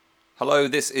Hello,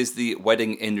 this is the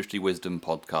Wedding Industry Wisdom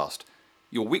Podcast,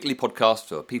 your weekly podcast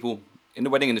for people in the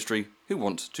wedding industry who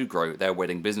want to grow their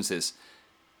wedding businesses.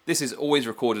 This is always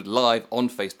recorded live on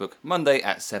Facebook, Monday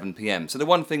at 7 p.m. So the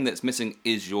one thing that's missing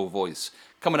is your voice.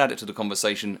 Come and add it to the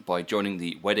conversation by joining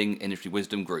the Wedding Industry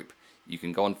Wisdom Group. You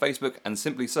can go on Facebook and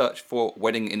simply search for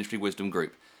Wedding Industry Wisdom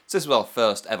Group. So this is our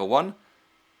first ever one.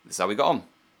 This is how we got on.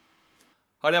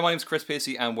 Hi there, my name's Chris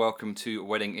Piercy and welcome to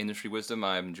Wedding Industry Wisdom.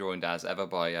 I am joined as ever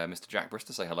by Mr. Jack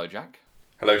Brister. Say hello, Jack.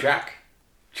 Hello, Jack.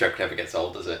 Joke never gets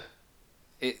old, does it?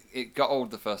 It got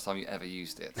old the first time you ever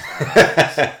used it.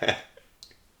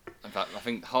 In fact, I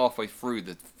think halfway through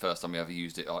the first time we ever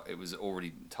used it, it was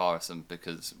already tiresome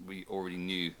because we already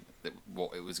knew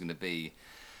what it was going to be,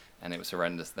 and it was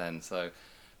horrendous then. So,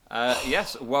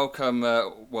 yes, welcome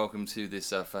to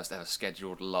this first ever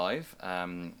scheduled live.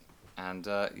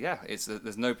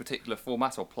 There's no particular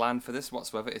format or plan for this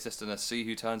whatsoever. It's just going to see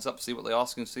who turns up, see what they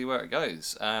ask, and see where it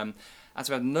goes. As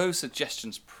we had no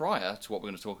suggestions prior to what we're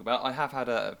going to talk about, I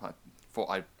thought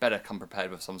I'd better come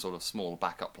prepared with some sort of small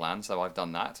backup plan, so I've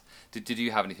done that. Did you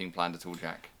have anything planned at all,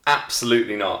 Jack?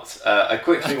 Absolutely not. I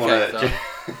quickly want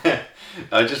to...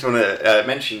 I just want to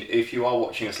mention, if you are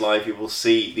watching us live, you will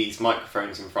see these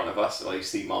microphones in front of us. Well, you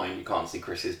see mine, you can't see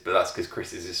Chris's, but that's because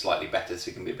Chris's is slightly better,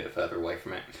 so you can be a bit further away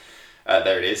from it.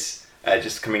 There it is,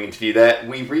 just coming into view there.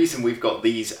 The reason we've got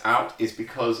these out is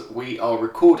because we are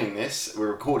recording this.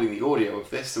 We're recording the audio of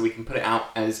this so we can put it out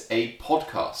as a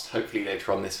podcast. Hopefully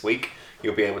later on this week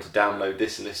you'll be able to download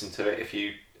this and listen to it. If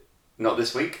you not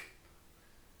this week.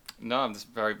 No, I'm just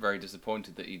very, very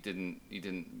disappointed that you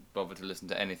didn't bother to listen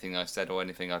to anything I said or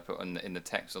anything I put in the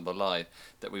text or the live,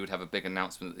 that we would have a big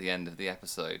announcement at the end of the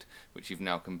episode, which you've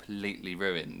now completely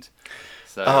ruined.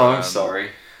 So, I'm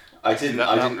sorry. I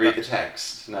didn't read the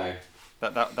text. No.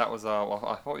 That was our. Well,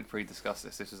 I thought we'd pre-discuss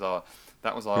this.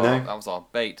 That was our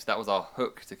bait. That was our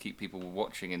hook to keep people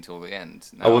watching until the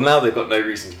end. Now they've got no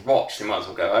reason to watch. They might as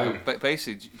well go home. But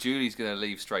basically, Julie's going to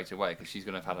leave straight away because she's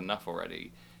going to have had enough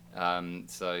already.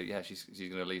 So yeah, she's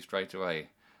going to leave straight away.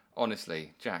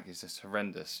 Honestly, Jack, is just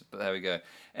horrendous. But there we go.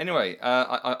 Anyway,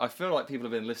 I feel like people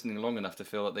have been listening long enough to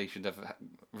feel that they should have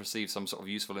received some sort of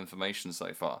useful information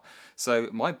so far. So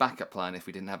my backup plan, if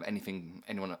we didn't have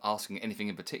anyone asking anything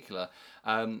in particular,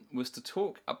 was to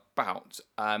talk about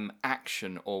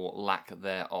action or lack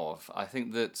thereof. I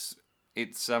think that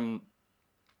it's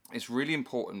really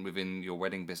important within your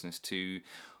wedding business to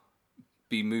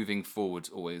be moving forwards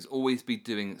always be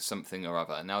doing something or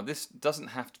other. Now, this doesn't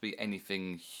have to be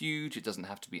anything huge, it doesn't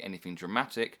have to be anything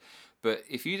dramatic, but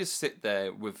if you just sit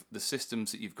there with the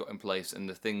systems that you've got in place and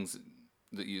the things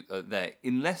that you are there,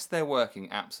 unless they're working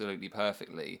absolutely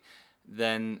perfectly,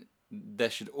 then there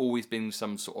should always be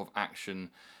some sort of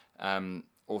action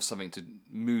or something to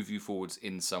move you forwards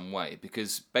in some way.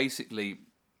 Because basically,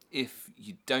 if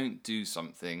you don't do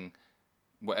something,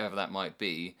 whatever that might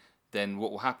be, then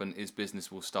what will happen is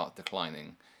business will start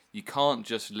declining. You can't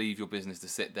just leave your business to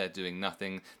sit there doing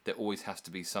nothing. There always has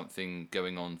to be something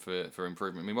going on for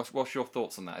improvement. I mean, what's your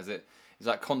thoughts on that? Is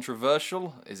that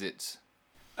controversial? Is it?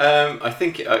 I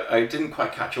think I didn't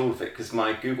quite catch all of it because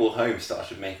my Google Home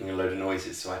started making a load of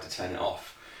noises, so I had to turn it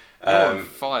off. I'm on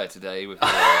fire today with.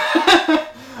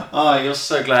 You're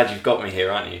so glad you've got me here,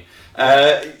 aren't you?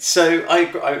 So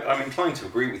I'm inclined to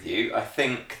agree with you. I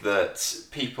think that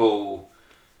people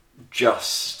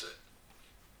just...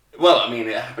 Well, I mean,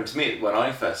 it happened to me when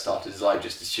I first started, is I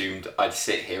just assumed I'd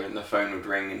sit here and the phone would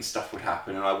ring and stuff would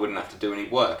happen and I wouldn't have to do any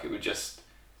work. It would just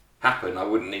happen. I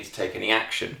wouldn't need to take any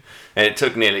action. And it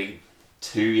took nearly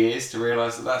 2 years to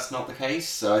realise that that's not the case.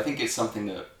 So I think it's something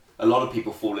that a lot of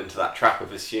people fall into that trap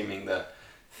of assuming that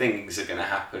things are going to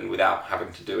happen without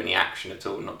having to do any action at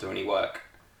all, not do any work.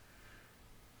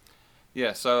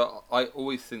 Yeah, so I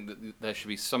always think that there should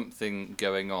be something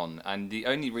going on, and the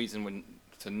only reason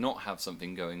to not have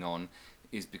something going on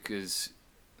is because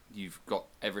you've got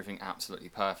everything absolutely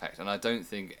perfect. And I don't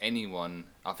think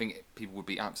I think people would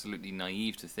be absolutely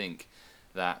naive to think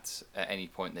that at any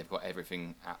point they've got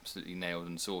everything absolutely nailed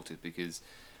and sorted, because,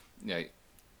 you know,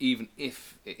 even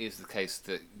if it is the case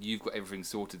that you've got everything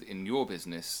sorted in your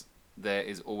business, there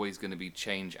is always going to be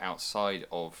change outside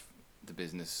of the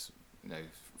business, you know.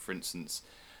 For instance,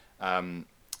 one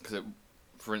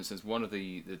of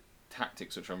the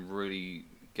tactics which I'm really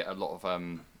get a lot of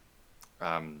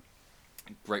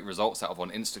great results out of on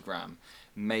Instagram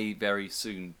may very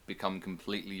soon become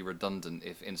completely redundant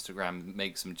if Instagram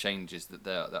makes some changes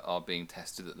that are being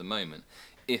tested at the moment.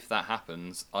 If that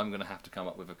happens, I'm going to have to come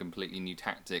up with a completely new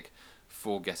tactic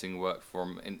for getting work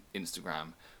from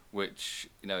Instagram, which,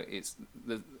 you know,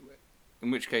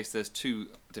 in which case there's two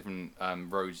different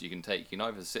roads you can take. You can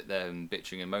either sit there and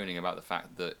bitching and moaning about the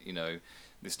fact that, you know,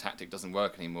 this tactic doesn't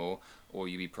work anymore, or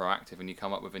you be proactive and you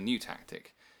come up with a new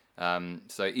tactic.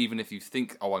 So even if you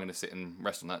think, oh, I'm going to sit and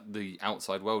rest on that, the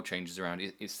outside world changes around.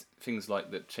 It's things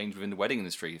like that change within the wedding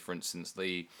industry. For instance,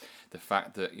 the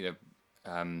fact that, you know,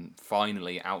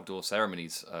 finally outdoor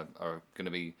ceremonies are going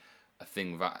to be a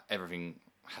thing without everything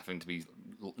having to be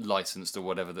licensed or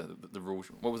whatever the rule.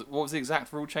 What was the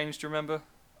exact rule change? Do you remember?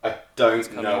 I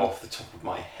don't know off the top of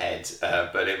my head,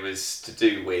 but it was to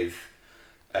do with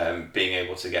being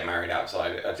able to get married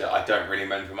outside. I don't really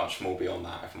remember much more beyond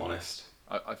that, if I'm honest.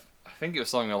 I think it was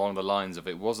something along the lines of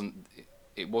it wasn't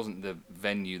the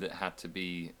venue that had to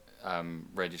be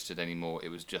registered anymore. It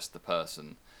was just the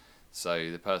person.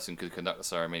 So the person could conduct the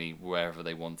ceremony wherever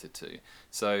they wanted to.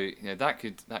 So, you know, that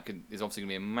is obviously going to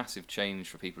be a massive change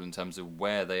for people in terms of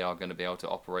where they are going to be able to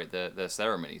operate their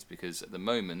ceremonies, because at the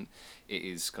moment it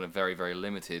is kind of very, very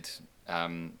limited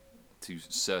to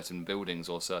certain buildings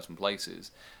or certain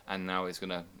places, and now it's going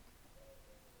to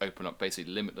open up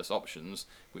basically limitless options,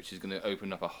 which is going to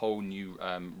open up a whole new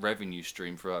revenue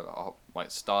stream for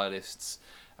like stylists,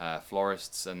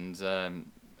 florists, and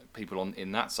people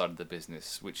in that side of the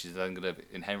business, which is then going to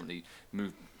inherently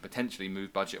potentially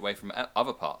move budget away from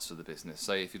other parts of the business.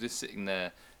 So if you're just sitting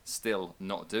there still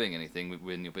not doing anything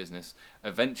within your business,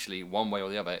 eventually one way or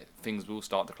the other things will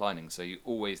start declining. So you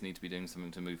always need to be doing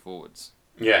something to move forwards.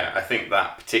 Yeah, I think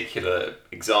that particular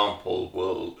example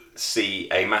will see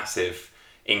a massive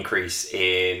increase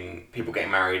in people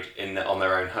getting married on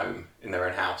their own home, in their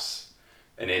own house.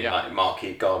 And in like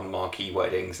marquee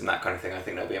weddings and that kind of thing, I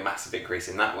think there'll be a massive increase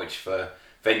in that, which for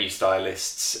venue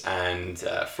stylists and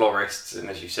florists and,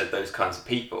 as you said, those kinds of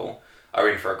people are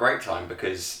in for a great time,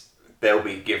 because they'll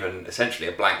be given essentially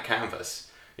a blank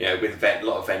canvas. You know, with a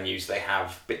lot of venues, they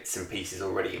have bits and pieces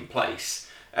already in place,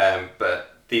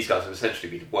 but these guys will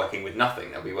essentially be working with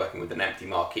nothing. They'll be working with an empty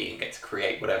marquee and get to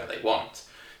create whatever they want.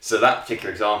 So that particular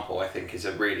example, I think, is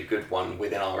a really good one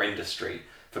within our industry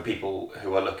for people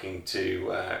who are looking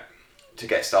to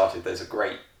get started. There's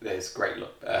great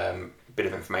bit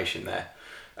of information there.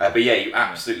 But yeah, you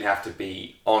absolutely have to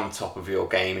be on top of your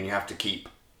game, and you have to keep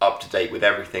up to date with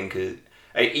everything. Cause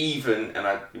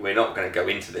we're not going to go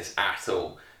into this at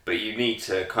all, but you need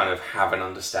to kind of have an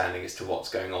understanding as to what's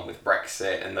going on with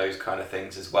Brexit and those kind of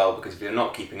things as well. Because if you're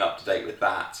not keeping up to date with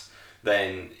that,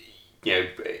 then, you know,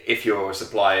 if you're a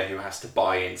supplier who has to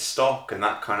buy in stock and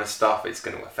that kind of stuff, it's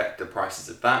going to affect the prices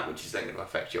of that, which is then going to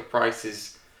affect your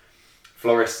prices.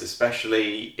 Florists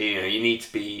especially, you know, you need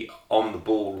to be on the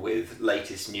ball with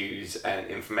latest news and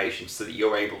information so that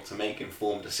you're able to make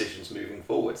informed decisions moving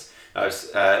forwards. I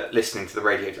was listening to the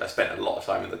radio. I spent a lot of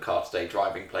time in the car today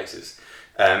driving places,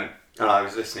 and I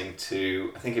was listening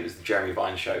to, I think it was the Jeremy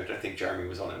Vine show. I don't think Jeremy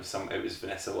was on. It was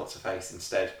Vanessa What's-Her-Face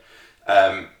instead.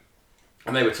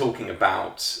 And they were talking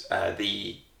about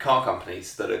the car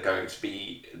companies that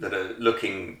are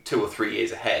looking 2 or 3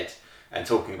 years ahead, and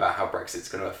talking about how Brexit's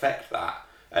going to affect that,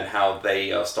 and how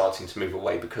they are starting to move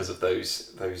away because of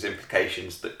those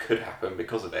implications that could happen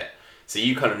because of it. So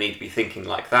you kind of need to be thinking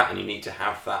like that, and you need to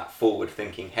have that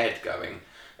forward-thinking head going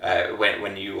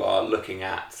when you are looking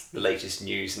at the latest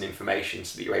news and information,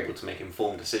 so that you're able to make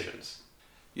informed decisions.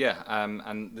 Yeah,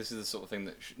 and this is the sort of thing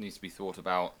that needs to be thought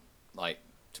about, like,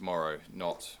 tomorrow,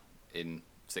 not in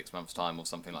 6 months' time or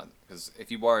something like that. Because if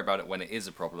you worry about it when it is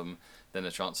a problem, then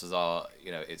the chances are,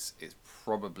 you know, it's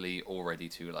probably already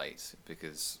too late,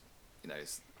 because, you know,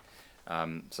 it's,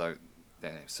 so you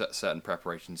know, certain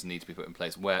preparations need to be put in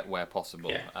place where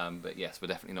possible. Yeah. But yes, we're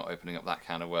definitely not opening up that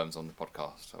can of worms on the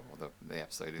podcast or the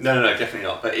episode. No, definitely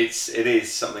not. But it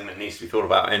is something that needs to be thought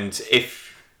about, and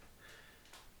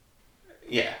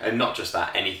and not just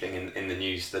that, anything in the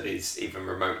news that is even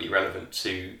remotely relevant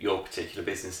to your particular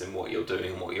business and what you're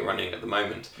doing and what you're running at the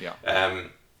moment. Yeah.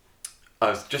 I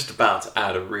was just about to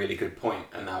add a really good point,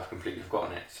 and now I've completely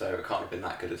forgotten it. So it can't have been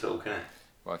that good at all, can it?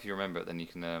 Well, if you remember it, then you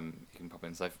can pop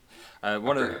in. So,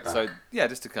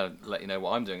 just to kind of let you know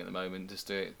what I'm doing at the moment, just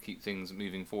to keep things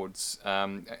moving forwards.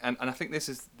 And I think this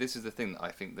is the thing that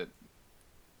I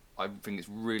think it's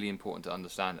really important to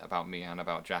understand about me and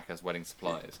about Jack as wedding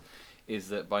suppliers. Is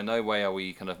that by no way are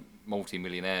we kind of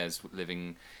multi-millionaires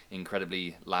living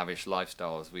incredibly lavish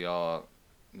lifestyles. We are,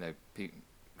 you know,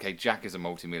 okay, Jack is a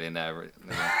multi-millionaire.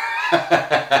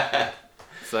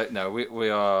 So, no, we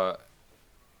are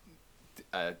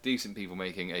decent people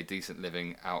making a decent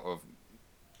living out of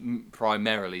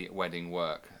primarily wedding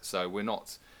work. So we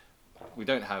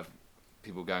don't have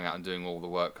people going out and doing all the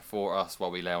work for us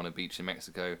while we lay on a beach in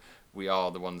Mexico. We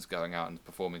are the ones going out and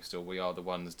performing still. We are the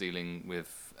ones dealing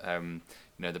with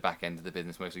the back end of the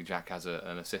business. Mostly Jack has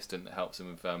an assistant that helps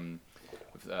him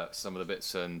with some of the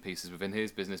bits and pieces within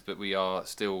his business, but we are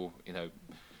still,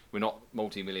 we're not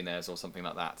multi-millionaires or something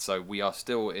like that. So we are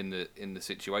still in the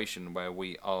situation where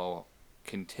we are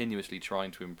continuously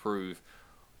trying to improve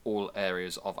all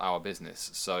areas of our business.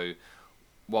 So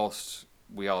whilst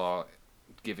we are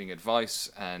giving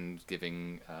advice and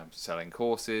selling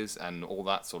courses and all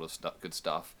that sort of good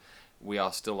stuff, we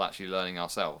are still actually learning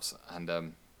ourselves.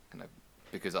 And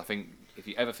because I think if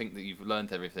you ever think that you've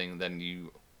learned everything, then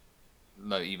you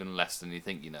know even less than you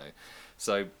think you know.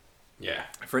 So yeah,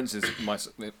 for instance,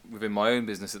 within my own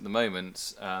business at the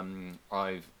moment,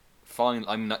 I've finally,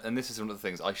 and this is one of the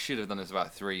things I should have done this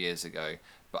about 3 years ago,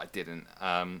 but I didn't.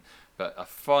 But I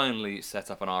finally set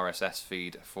up an RSS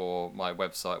feed for my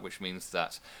website, which means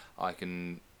that I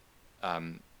can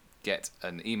get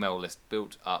an email list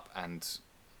built up. And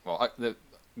the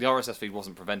RSS feed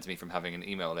wasn't preventing me from having an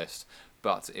email list,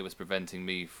 but it was preventing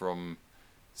me from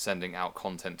sending out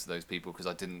content to those people because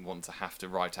I didn't want to have to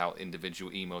write out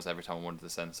individual emails every time I wanted to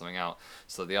send something out.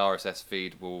 So the RSS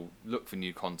feed will look for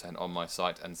new content on my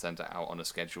site and send it out on a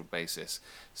scheduled basis.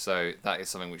 So that is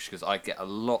something because I get a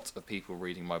lot of people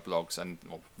reading my blogs and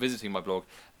visiting my blog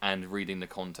and reading the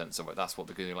content. So that's what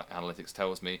the Google Analytics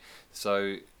tells me.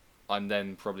 So I'm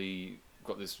then probably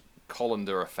got this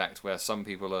colander effect where some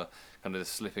people are kind of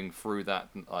slipping through that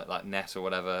like net or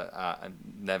whatever and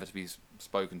never to be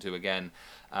spoken to again,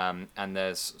 and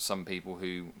there's some people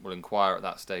who will inquire at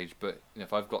that stage. But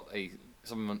if I've got if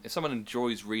someone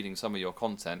enjoys reading some of your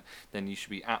content, then you should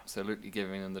be absolutely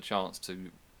giving them the chance to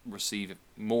receive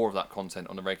more of that content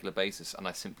on a regular basis, and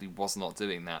I simply was not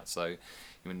doing that. So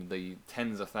the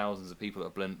tens of thousands of people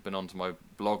that have been onto my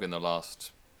blog in the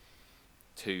last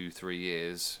 2-3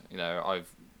 years, I've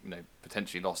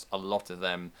potentially lost a lot of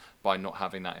them by not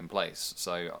having that in place.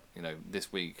 So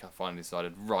this week I finally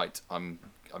decided, right, I'm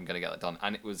going to get that done,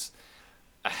 and it was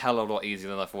a hell of a lot easier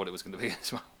than I thought it was going to be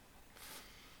as well.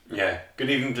 Yeah.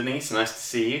 Good evening, Denise. Nice to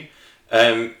see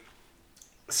you.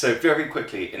 So very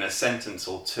quickly, in a sentence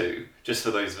or two, just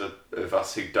for those of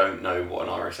us who don't know what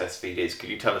an RSS feed is, could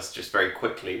you tell us just very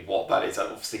quickly what that is?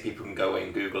 Obviously, people can go away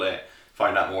and Google it,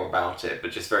 find out more about it,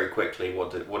 but just very quickly,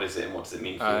 what is it and what does it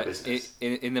mean for your business?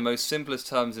 In the most simplest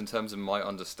terms, in terms of my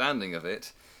understanding of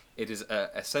it, it is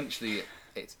essentially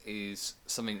it is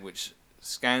something which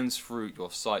scans through your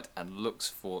site and looks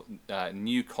for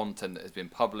new content that has been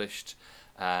published,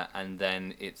 and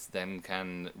then it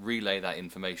can relay that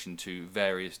information to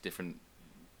various different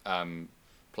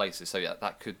places. So yeah,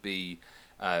 that could be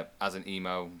as an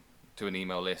email to an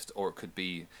email list, or it could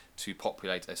be to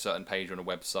populate a certain page on a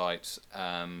website,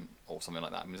 or something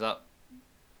like that. Is that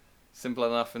simple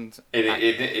enough? And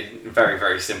in very,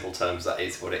 very simple terms, that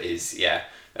is what it is. Yeah,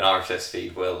 an RSS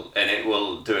feed will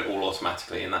do it all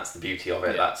automatically, and that's the beauty of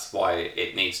it. Yeah.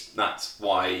 That's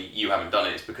why you haven't done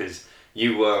it. It's because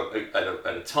you were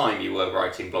at a time you were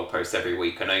writing blog posts every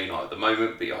week. I know you're not at the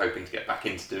moment, but you're hoping to get back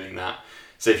into doing that.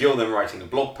 So if you're then writing a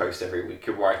blog post every week,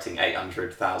 you're writing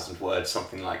 800,000 words,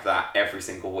 something like that, every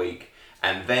single week,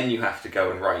 and then you have to go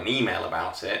and write an email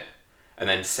about it, and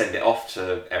then send it off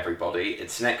to everybody.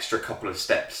 It's an extra couple of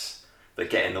steps that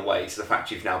get in the way. So the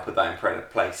fact you've now put that in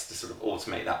place to sort of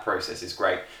automate that process is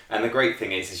great. And the great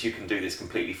thing is you can do this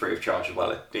completely free of charge as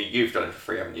well. You've done it for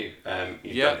free, haven't you?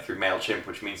 You've done it through MailChimp,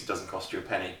 which means it doesn't cost you a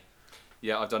penny.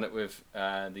 Yeah, I've done it with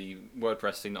the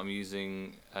WordPress thing that I'm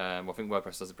using. I think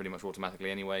WordPress does it pretty much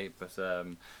automatically anyway. But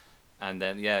and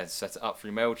then set it up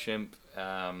through MailChimp.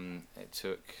 It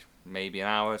took maybe an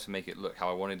hour to make it look how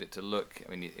I wanted it to look.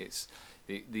 I mean, it's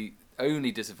the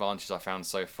only disadvantage I found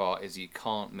so far is you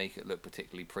can't make it look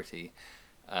particularly pretty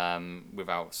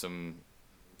without some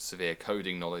severe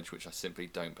coding knowledge, which I simply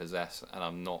don't possess, and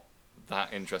I'm not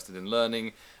that interested in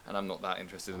learning, and I'm not that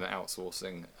interested in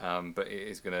outsourcing. But it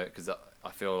is gonna, because I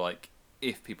feel like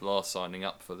if people are signing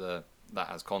up for that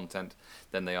as content,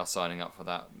 then they are signing up for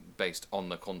that based on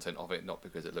the content of it, not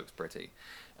because it looks pretty.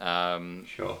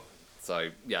 Sure. So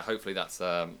yeah, hopefully that's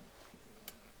going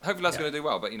to do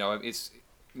well. But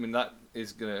that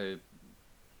is going to.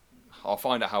 I'll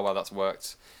find out how well that's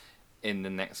worked in the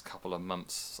next couple of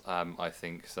months. I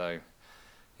think so.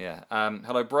 Yeah.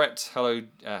 Hello, Brett. Hello,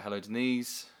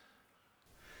 Denise.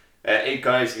 Hey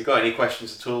guys, if you've got any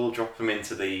questions at all, drop them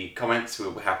into the comments.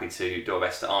 We'll be happy to do our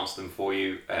best to answer them for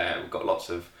you. We've got lots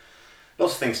of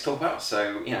things to talk about,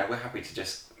 so we're happy to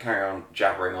just carry on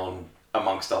jabbering on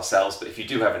amongst ourselves. But if you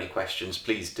do have any questions,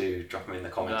 please do drop them in the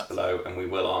comments below, and we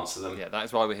will answer them. Yeah, that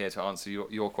is why we're here, to answer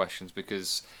your questions,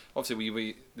 because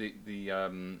obviously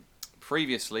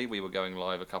previously we were going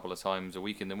live a couple of times a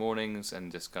week in the mornings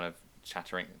and just kind of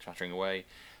chattering away.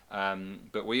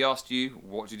 But we asked you,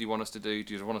 what did you want us to do?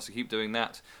 Do you want us to keep doing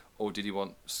that? Or did you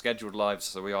want scheduled lives?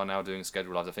 So we are now doing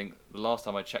scheduled lives. I think the last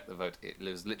time I checked the vote, it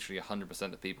was literally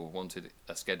 100% of people wanted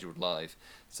a scheduled live.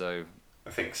 So I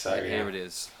think so. Here it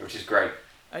is, which is great.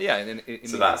 Yeah. And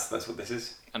so that's what this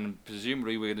is. And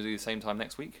presumably we're going to do the same time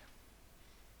next week.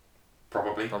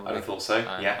 Probably. I would have thought so.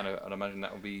 Yeah. And I'd imagine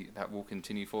that will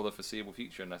continue for the foreseeable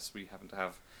future, unless we happen to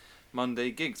have Monday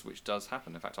gigs, which does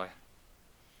happen. In fact,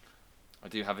 I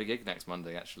do have a gig next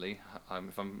Monday, actually.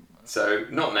 So,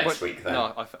 not next week, then?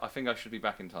 No, I think I should be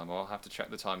back in time. I'll have to check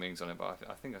the timings on it, but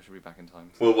I think I should be back in time.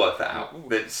 We'll work that out.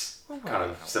 It's kind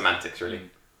of semantics, really.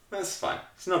 That's fine.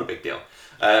 It's not a big deal.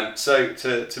 So,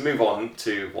 to move on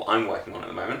to what I'm working on at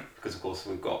the moment, because, of course,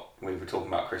 we were talking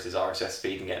about Chris's RSS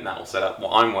feed and getting that all set up.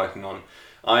 What I'm working on,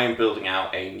 I am building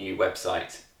out a new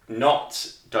website.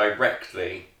 Not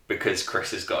directly because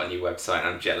Chris has got a new website and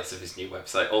I'm jealous of his new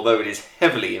website, although it is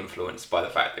heavily influenced by the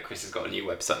fact that Chris has got a new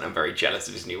website and I'm very jealous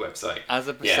of his new website. As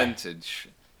a percentage,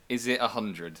 is it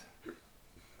 100?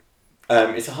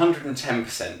 It's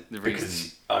 110%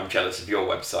 because I'm jealous of your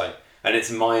website, and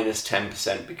it's minus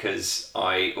 10% because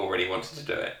I already wanted to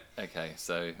do it. Okay,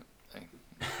 so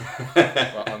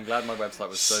well, I'm glad my website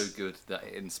was so good that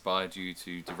it inspired you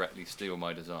to directly steal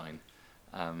my design.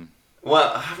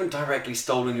 Well, I haven't directly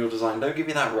stolen your design. Don't give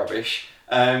me that rubbish.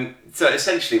 So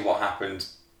essentially what happened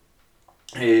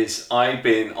is I've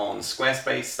been on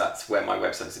Squarespace. That's where my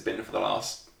websites have been for the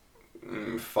last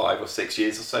 5 or 6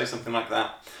 years or so, something like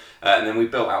that. And then we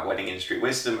built out Wedding Industry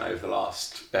Wisdom over the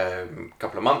last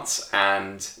couple of months.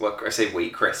 And, well, I say we,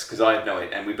 Chris, because I have no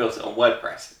idea. And we built it on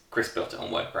WordPress. Chris built it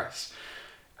on WordPress.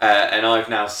 And I've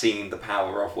now seen the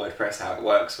power of WordPress, how it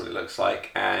works, what it looks like,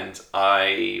 and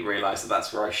I realised that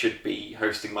that's where I should be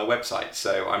hosting my website.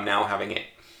 So I'm now having it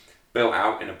built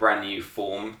out in a brand new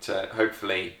form to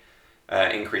hopefully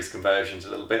increase conversions a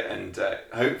little bit and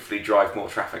hopefully drive more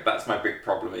traffic. That's my big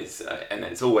problem, and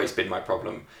it's always been my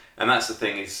problem. And that's the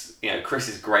thing is, Chris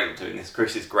is great at doing this.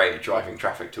 Chris is great at driving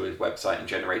traffic to his website and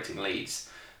generating leads.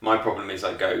 My problem is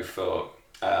I go for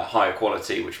higher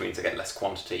quality, which means I get less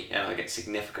quantity, and I get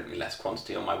significantly less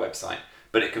quantity on my website,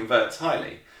 but it converts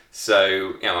highly.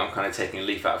 So, I'm kind of taking a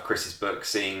leaf out of Chris's book,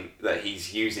 seeing that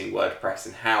he's using WordPress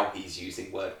and how he's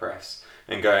using WordPress,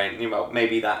 and going,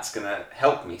 maybe that's going to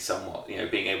help me somewhat,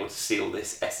 being able to see all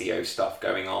this SEO stuff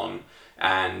going on,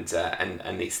 and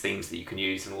these themes that you can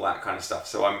use and all that kind of stuff.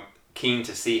 So I'm keen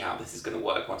to see how this is going to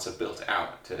work once I've built it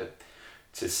out,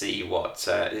 to see what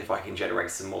if I can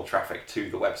generate some more traffic to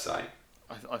the website.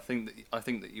 I think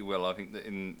that you will. I think that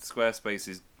in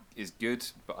Squarespace is good,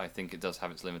 but I think it does have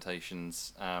its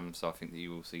limitations. So I think that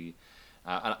you will see,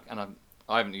 I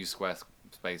haven't used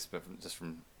Squarespace, but just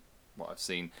from what I've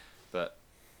seen, but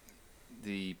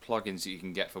the plugins that you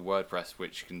can get for WordPress,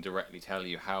 which can directly tell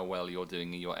you how well you're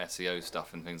doing your SEO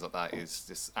stuff and things like that, is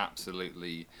just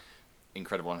absolutely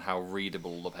incredible, and how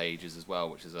readable the page is as well,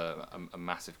 which is a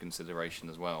massive consideration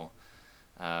as well.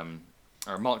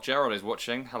 Mark Gerald is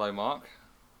watching. Hello, Mark.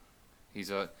 He's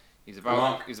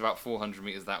about 400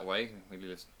 meters that way.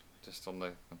 Maybe just on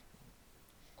the.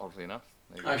 Oddly enough,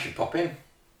 maybe. I should pop in,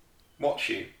 watch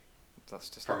you. That's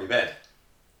just from your bed.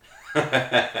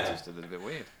 That's just a little bit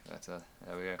weird. But,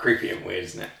 there we go. Creepy and weird,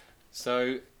 isn't it?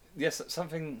 So yes,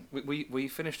 something we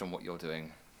finished on what you're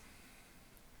doing.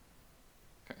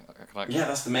 Yeah,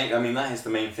 that's the main. I mean, that is the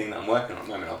main thing that I'm working on at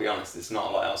the moment. I'll be honest. There's not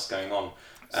a lot else going on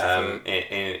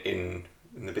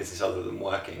in the business other than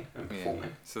working and performing. Yeah.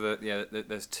 So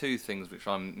there's two things which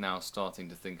I'm now starting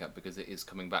to think up, because it is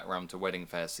coming back round to wedding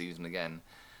fair season again.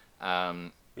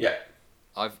 Yeah.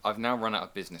 I've now run out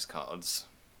of business cards,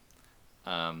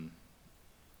 and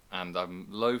I'm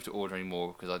loath to order any more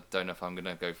because I don't know if I'm going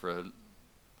to go for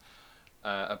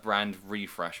a brand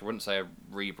refresh. I wouldn't say a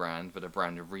rebrand, but a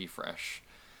brand refresh.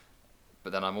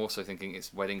 But then I'm also thinking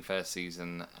it's wedding fair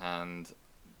season, and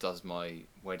does my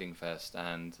wedding fair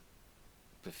stand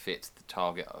befit the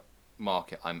target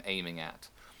market I'm aiming at?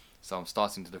 So I'm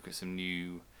starting to look at some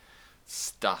new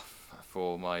stuff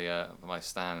for my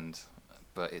stand,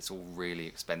 but it's all really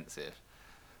expensive.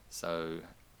 So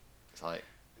it's like,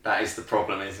 that is the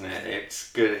problem, isn't it?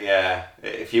 It's good, yeah.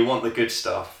 If you want the good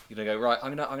stuff, you're gonna go, right,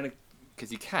 I'm gonna,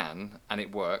 because you can, and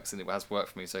it works, and it has worked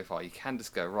for me so far. You can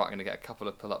just go, right, I'm gonna get a couple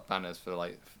of pull-up banners for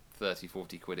like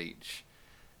 30-40 quid each,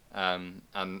 and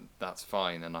that's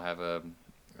fine. And I have a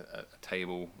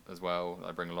table as well that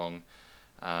I bring along,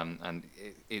 and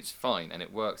it's fine and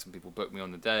it works and people book me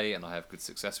on the day and I have good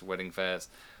successful wedding fairs.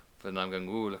 But then I'm going,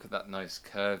 ooh, look at that nice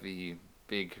curvy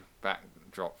big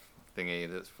backdrop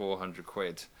thingy that's 400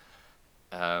 quid.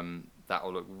 That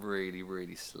will look really,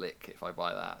 really slick if I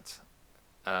buy that.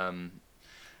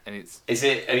 And it's... Is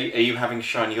it? Are you having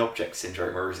shiny object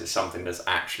syndrome, or is it something that's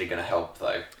actually going to help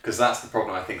though? Because that's the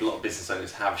problem. I think a lot of business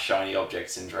owners have shiny object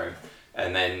syndrome,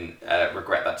 and then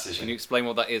regret that decision. Can you explain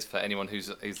what that is for anyone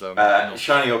who's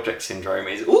shiny object syndrome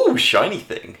is shiny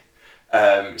thing.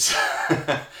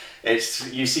 So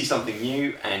it's you see something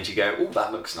new and you go, oh,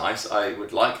 that looks nice. I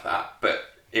would like that, but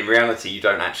in reality, you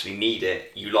don't actually need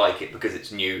it. You like it because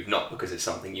it's new, not because it's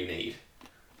something you need.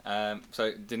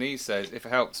 So Denise says, if it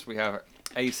helps, we have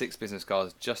A6 business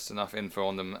cards, just enough info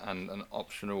on them, and an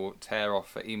optional tear off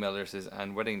for email addresses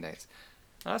and wedding dates.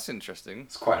 That's interesting.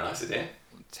 It's quite a nice idea.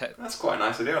 That's quite a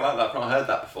nice idea. I like that. I've not heard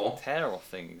that before. Tear off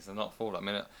things are not for that. I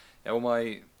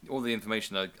mean, all the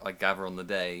information I gather on the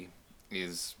day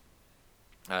is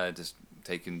just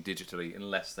taken digitally,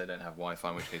 unless they don't have Wi-Fi,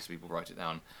 in which case people write it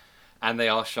down. And they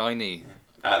are shiny.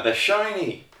 They're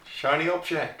shiny. Shiny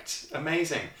object.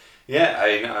 Amazing.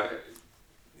 Yeah,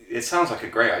 it sounds like a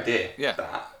great idea. Yeah.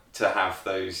 To have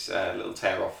those little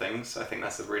tear-off things. I think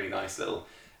that's a really nice little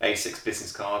A6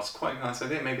 business cards. Quite a nice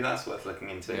idea. Maybe that's worth looking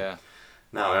into. Yeah.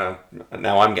 Now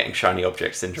I'm getting shiny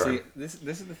object syndrome. See, this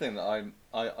is the thing that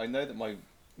I know that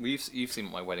you've seen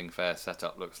what my wedding fair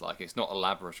setup looks like. It's not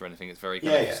elaborate or anything. It's very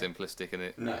kind of simplistic,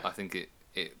 and I think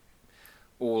it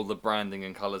all the branding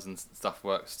and colours and stuff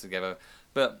works together.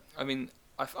 But I mean,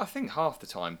 I think half the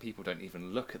time people don't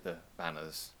even look at the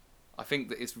banners. I think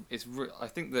that I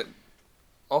think that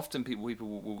often people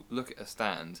will look at a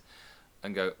stand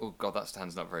and go, oh god, that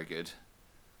stand's not very good.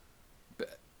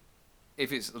 But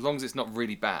as long as it's not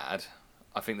really bad,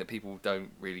 I think that people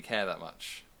don't really care that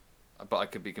much. But I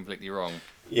could be completely wrong.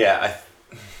 Yeah,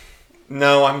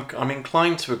 no, I'm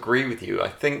inclined to agree with you. I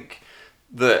think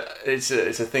that it's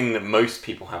a thing that most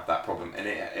people have that problem, and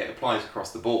it applies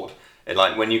across the board.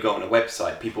 Like when you go on a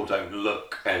website, people don't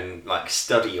look and like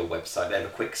study your website. They have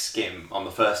a quick skim on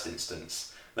the first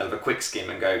instance. They'll have a quick skim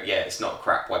and go, yeah, it's not a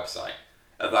crap website.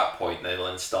 At that point, they'll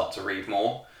then start to read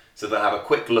more. So they'll have a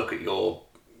quick look at your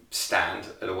stand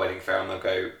at a wedding fair and they'll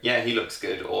go, yeah, he looks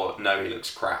good, or no, he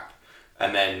looks crap.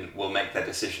 And then we'll make their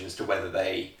decision as to whether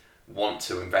they want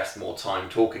to invest more time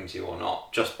talking to you or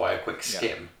not, just by a quick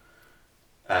skim.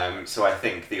 So I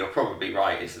think that you're probably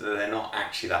right, is that they're not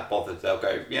actually that bothered. They'll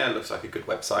go, yeah, it looks like a good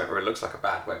website, or it looks like a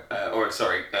bad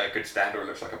a good stand, or it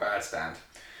looks like a bad stand.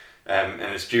 And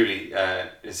as Julie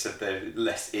has said, that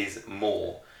less is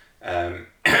more,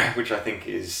 which I think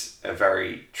is a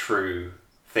very true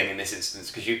thing in this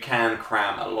instance, because you can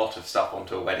cram a lot of stuff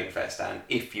onto a wedding fair stand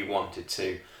if you wanted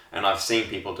to, and I've seen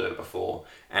people do it before,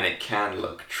 and it can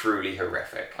look truly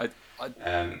horrific.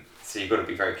 So you've got to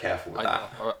be very careful with that.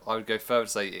 I would go further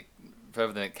to say,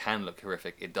 further than it can look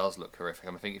horrific, it does look horrific.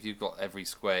 I think if you've got every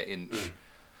square inch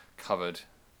covered,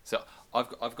 so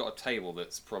I've got a table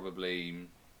that's probably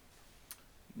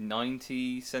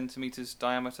 90 centimeters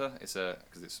diameter.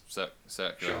 Because it's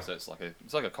circular, so it's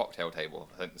like a cocktail table.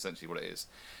 I think essentially what it is.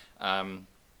 And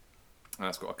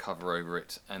that's got a cover over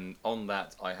it, and on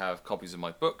that I have copies of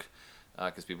my book.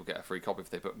 Because people get a free copy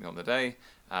if they book me on the day.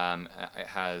 It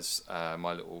has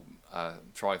my little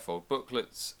trifold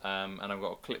booklets, and I've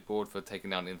got a clipboard for taking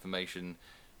down information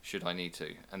should I need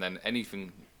to. And then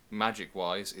anything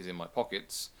magic-wise is in my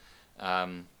pockets,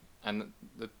 and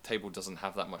the table doesn't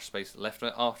have that much space left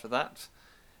after that.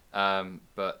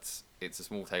 But it's a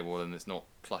small table and it's not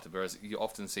cluttered. Whereas you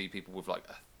often see people with like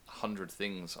 100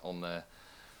 things on their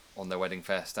wedding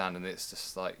fair stand, and it's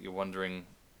just like you're wondering.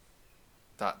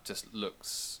 That just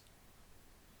looks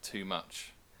too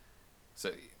much.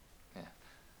 So, yeah,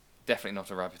 definitely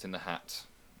not a rabbit in the hat.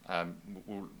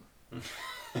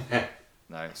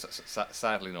 No,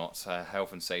 sadly not.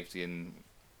 Health and safety and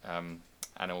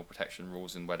animal protection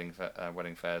rules in wedding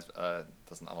fairs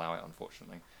doesn't allow it,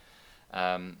 unfortunately.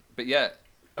 But yeah.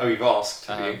 Oh, you've asked,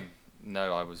 have you?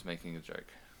 No, I was making a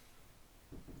joke.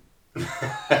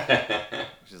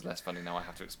 Which is less funny now. I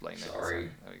have to explain it. Sorry.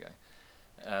 So, there we go.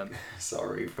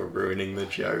 Sorry for ruining the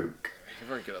joke. You're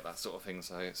very good at that sort of thing,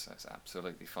 so it's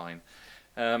absolutely fine.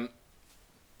 But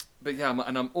yeah,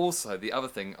 and I'm also, the other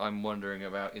thing I'm wondering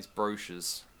about is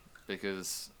brochures,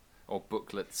 or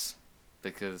booklets,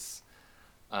 because,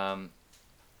 and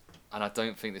I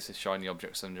don't think this is shiny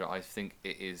object syndrome. I think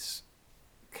it is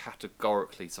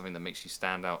categorically something that makes you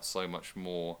stand out so much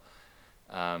more.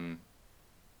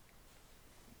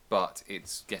 But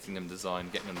it's getting them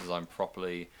designed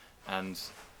properly. And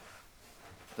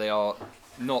they are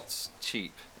not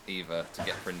cheap either to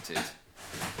get printed.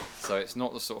 So it's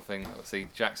not the sort of thing. See,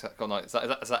 Jack's got like is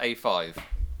that A5?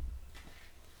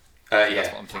 That's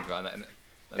Yeah. what I'm thinking about. An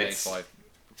It's- A5.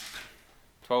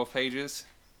 12 pages.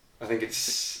 I think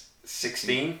it's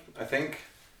 16. I think.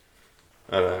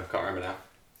 I don't know. I can't remember now.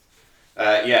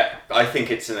 Yeah, I think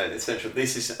it's an essential.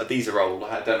 These are old.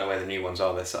 I don't know where the new ones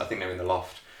are. I think they're in the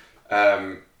loft,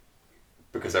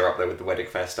 because they're up there with the wedding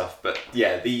fair stuff. But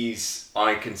yeah, these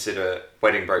I consider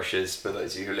wedding brochures. For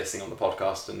those of you who are listening on the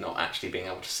podcast and not actually being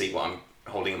able to see what I'm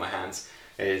holding in my hands,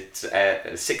 it's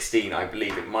 16. I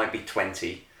believe it might be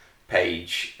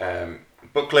 20-page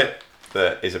booklet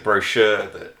that is a brochure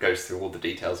that goes through all the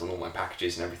details on all my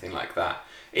packages and everything like that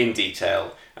in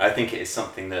detail. And I think it is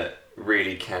something that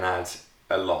really can add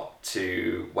a lot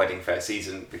to wedding fair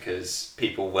season, because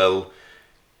people will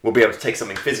be able to take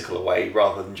something physical away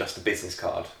rather than just a business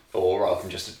card, or rather than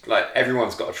just like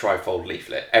everyone's got a trifold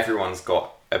leaflet, everyone's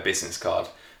got a business card,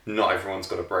 not everyone's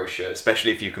got a brochure,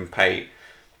 especially if you can pay.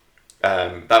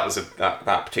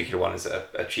 That particular one is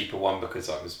a cheaper one because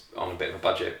I was on a bit of a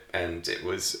budget, and it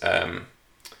was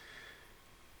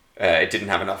it didn't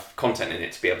have enough content in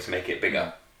it to be able to make it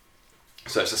bigger.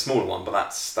 So it's a smaller one, but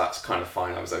that's kind of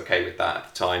fine. I was okay with that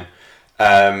at the time.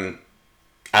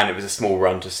 And it was a small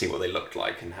run to see what they looked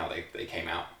like and how they came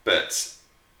out. But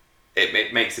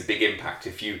it makes a big impact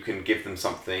if you can give them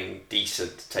something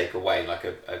decent to take away, like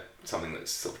something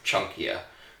that's sort of chunkier.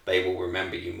 They will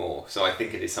remember you more. So I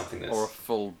think it is something that's... Or a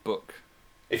full book.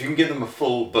 If you can give them a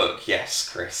full book, yes,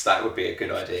 Chris, that would be a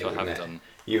good idea, Which I wouldn't have it? done.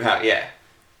 You have, yeah.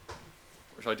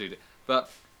 Which I do.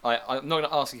 But I'm not going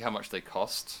to ask you how much they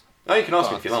cost. Oh, you can ask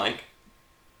me if you like.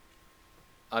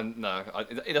 No,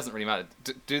 it doesn't really matter.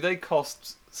 Do they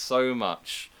cost so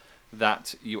much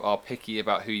that you are picky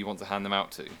about who you want to hand them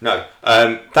out to? No.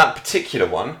 That particular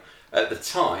one, at the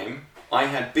time, I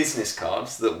had business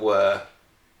cards that were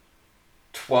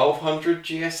 1200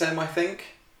 GSM, I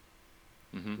think.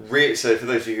 Mm-hmm. So for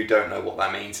those of you who don't know what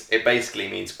that means, it basically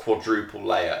means quadruple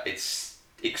layer. It's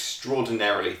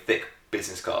extraordinarily thick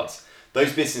business cards.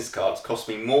 Those business cards cost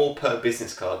me more per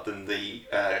business card than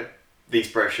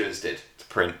these brochures did to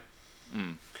print.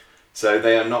 So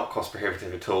they are not cost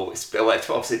prohibitive at all.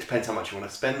 Obviously, it depends how much you want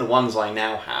to spend. The ones I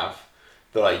now have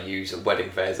that I use at wedding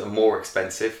fairs are more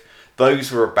expensive.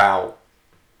 Those were about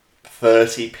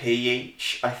 30p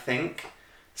each, I think.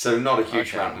 So not a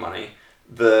huge amount of money.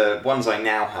 The ones I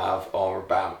now have are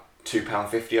about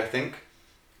 £2.50, I think,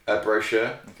 a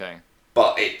brochure. Okay.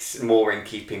 But it's more in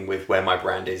keeping with where my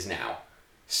brand is now.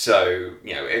 So,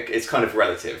 it's kind of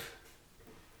relative.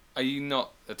 Are you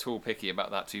not at all picky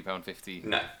about that £2.50?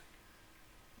 No.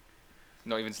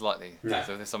 Not even slightly? No.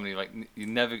 So if there's somebody like, you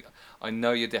never... I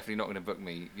know you're definitely not going to book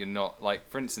me. You're not, like,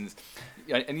 for instance...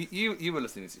 And you were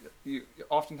listening to this. You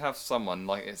often have someone,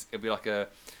 like, it'll be like a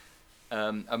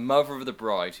mother of the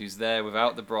bride who's there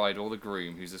without the bride or the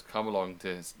groom, who's just come along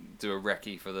to do a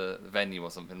recce for the venue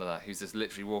or something like that, who's just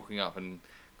literally walking up and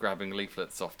grabbing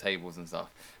leaflets off tables and stuff.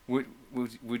 Would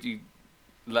you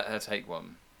let her take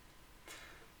one?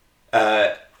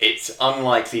 It's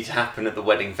unlikely to happen at the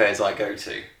wedding fairs I go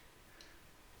to.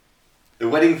 The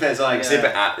wedding fairs I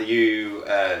exhibit at, you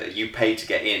pay to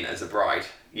get in as a bride.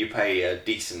 You pay a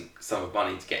decent sum of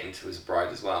money to get into as a bride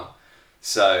as well.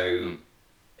 So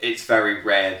it's very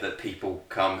rare that people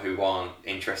come who aren't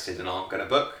interested and aren't going to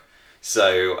book.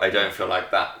 So I don't feel like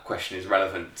that question is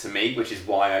relevant to me, which is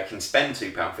why I can spend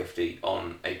 £2.50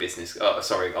 on a business.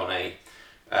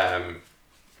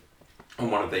 On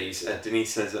one of these.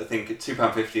 Denise says, I think at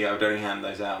 £2.50 I would only hand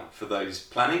those out for those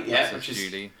planning. Yeah, which is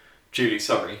Julie. Julie,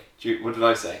 sorry. What did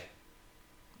I say?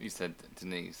 You said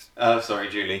Denise. Sorry,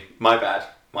 Julie. My bad.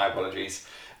 My apologies.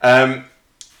 I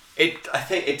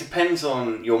think it depends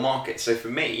on your market. So for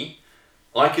me,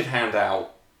 I could hand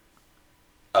out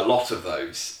a lot of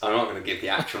those. I'm not going to give the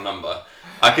actual number.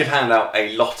 I could hand out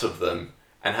a lot of them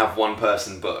and have one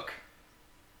person book,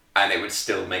 and it would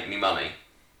still make me money.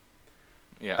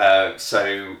 Yeah.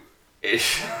 So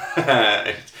she's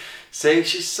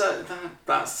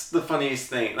that's the funniest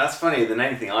thing. That's funnier than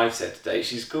anything I've said today.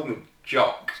 She's called me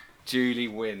Jock. Julie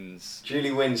wins.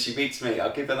 Julie wins. She beats me.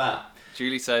 I'll give her that.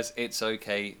 Julie says, it's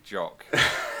okay, Jock.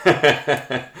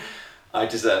 I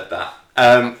deserve that.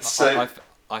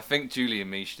 I think Julie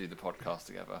and me should do the podcast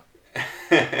together.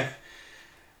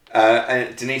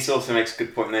 And Denise also makes a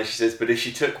good point there. She says, but if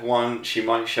she took one, she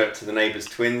might show it to the neighbours'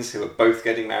 twins who are both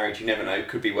getting married. You never know.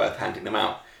 Could be worth handing them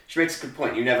out. She makes a good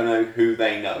point. You never know who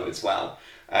they know as well.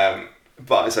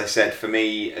 But as I said, for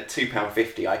me, at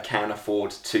 £2.50, I can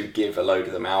afford to give a load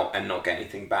of them out and not get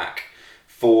anything back.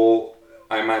 For,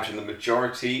 I imagine, the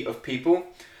majority of people,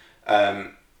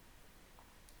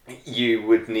 you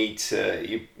would need to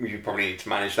you probably need to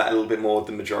manage that a little bit more.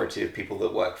 The majority of people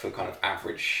that work for kind of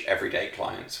average everyday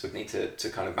clients would need to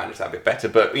kind of manage that a bit better.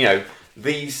 But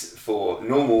these for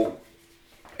normal,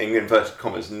 in inverted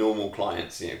commas, normal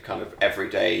clients, kind of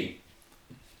everyday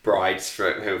brides who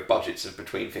have budgets of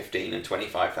between £15,000 and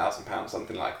 £25,000,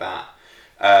 something like that.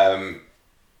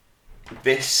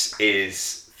 This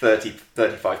is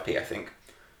 35p, I think,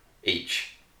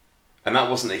 each. And that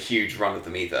wasn't a huge run of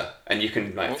them either. And you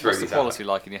can throw these out. What's the quality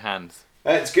like in your hands?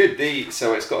 It's good.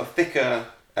 So it's got a thicker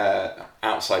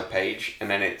outside page, and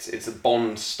then it's a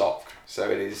bond stock, so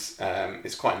it is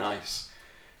it's quite nice.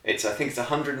 I think it's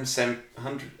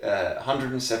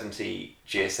 170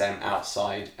 GSM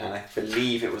outside, and I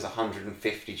believe it was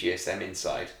 150 GSM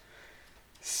inside.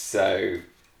 So,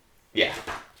 yeah.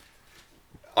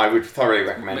 I would thoroughly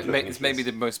recommend looking into It's maybe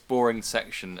this. the most boring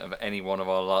section of any one of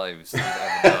our lives we've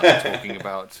ever done, talking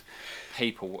about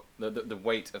paper, the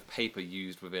weight of paper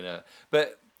used within a...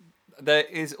 But there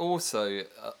is also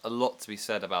a lot to be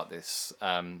said about this,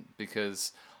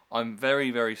 because I'm very,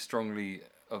 very strongly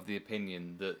of the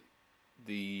opinion that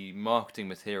the marketing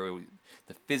material,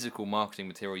 the physical marketing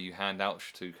material you hand out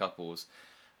to couples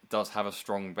does have a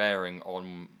strong bearing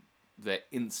on their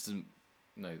instant,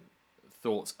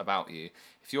 thoughts about you.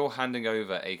 If you're handing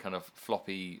over a kind of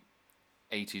floppy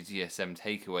 80 GSM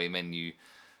takeaway menu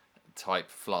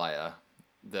type flyer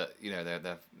that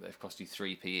they've cost you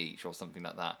 3p each or something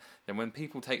like that, then when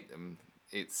people take them,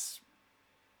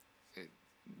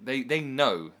 they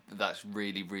know that that's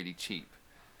really, really cheap.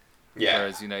 Yeah.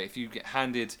 Whereas if you get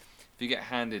handed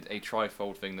a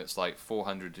trifold thing that's like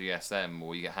 400 GSM,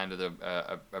 or you get handed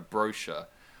a brochure,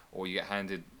 or you get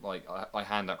handed, like, I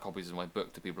hand out copies of my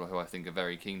book to people who I think are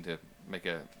very keen to make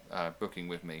a booking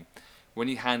with me. When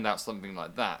you hand out something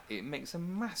like that, it makes a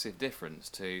massive difference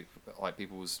to like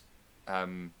people's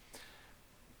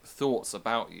thoughts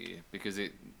about you, because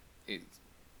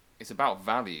it's about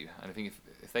value. And I think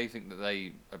if they think that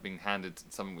they are being handed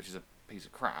something which is a piece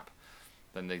of crap,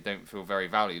 then they don't feel very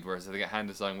valued. Whereas if they get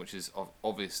handed something which is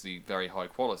obviously very high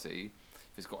quality,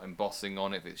 if it's got embossing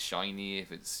on it, if it's shiny,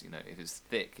 if it's if it's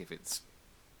thick, if it's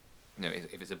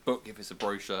if it's a book, if it's a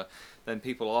brochure, then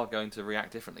people are going to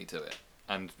react differently to it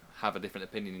and have a different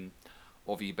opinion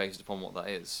of you based upon what that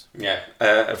is. Yeah,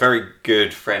 a very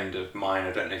good friend of mine,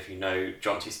 I don't know if you know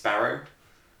Jonty Sparrow.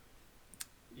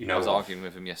 I was arguing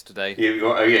with him yesterday.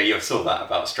 You saw that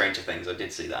about Stranger Things. I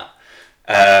did see that.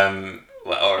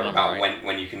 Or about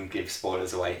when you can give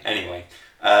spoilers away. Anyway.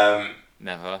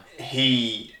 Never.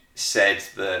 He said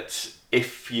that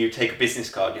if you take a business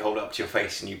card, you hold it up to your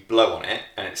face and you blow on it,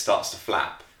 and it starts to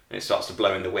flap, and it starts to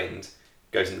blow in the wind, it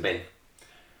goes in the bin.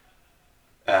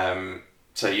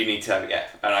 So you need to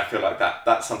and I feel like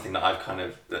that's something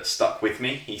that that stuck with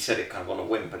me. He said it kind of on a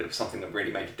whim, but it was something that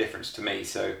really made a difference to me.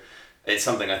 So it's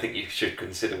something I think you should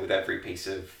consider with every piece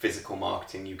of physical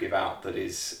marketing you give out that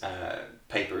is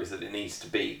paper, is that it needs to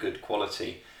be good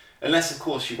quality. Unless, of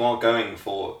course, you are going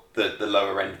for the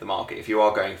lower end of the market. If you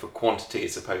are going for quantity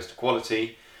as opposed to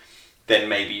quality, then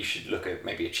maybe you should look at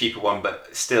maybe a cheaper one.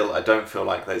 But still, I don't feel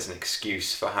like there's an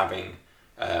excuse for having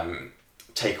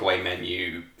takeaway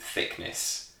menu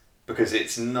thickness, because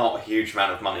it's not a huge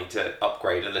amount of money to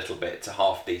upgrade a little bit to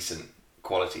half decent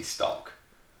quality stock.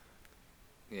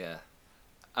 Yeah.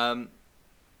 I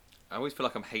always feel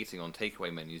like I'm hating on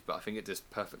takeaway menus, but I think it just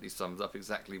perfectly sums up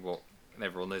exactly what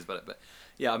everyone knows about it. But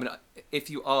yeah, I mean, if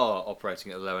you are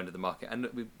operating at the low end of the market, and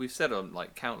we've said on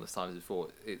like countless times before,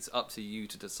 it's up to you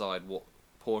to decide what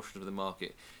portion of the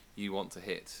market you want to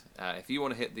hit. If you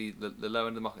want to hit the low end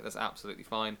of the market, that's absolutely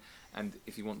fine. And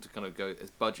if you want to kind of go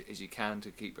as budget as you can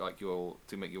to keep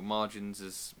to make your margins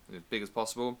as big as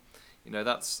possible,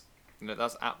 that's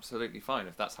absolutely fine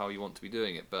if that's how you want to be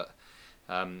doing it. But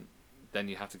then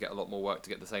you have to get a lot more work to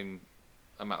get the same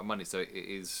amount of money. So it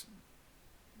is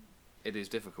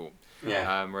difficult.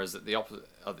 Yeah. Whereas at the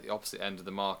opposite end of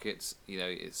the market,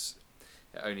 it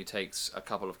only takes a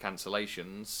couple of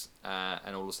cancellations,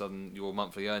 and all of a sudden your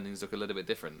monthly earnings look a little bit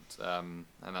different. And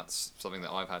that's something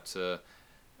that I've had to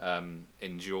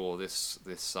endure this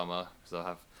summer, because I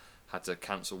have had to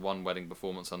cancel one wedding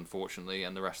performance, unfortunately,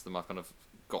 and the rest of them I've kind of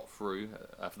got through.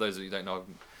 For those of you who don't know, I've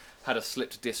had a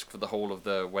slipped disc for the whole of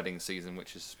the wedding season,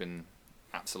 which has been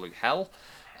absolute hell.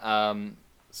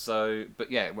 But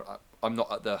yeah, I'm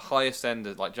not at the highest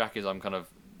end like Jack is. I'm kind of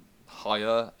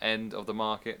higher end of the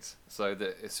market, so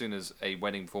that as soon as a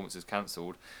wedding performance is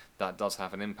cancelled, that does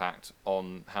have an impact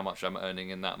on how much I'm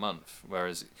earning in that month.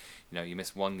 Whereas, you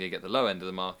miss one gig at the low end of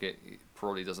the market, it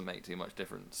probably doesn't make too much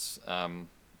difference.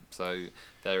 So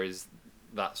there is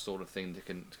that sort of thing to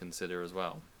consider as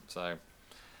well. So,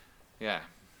 yeah.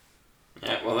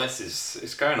 Yeah, well,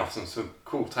 it's going off on some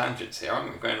cool tangents here,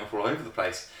 aren't we? Going off all over the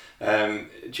place.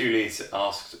 Julie's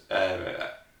asked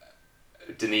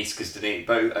Denise, because Denise,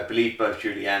 both I believe both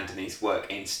Julie and Denise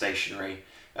work in stationery,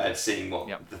 seeing what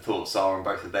Yep. the thoughts are on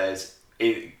both of theirs,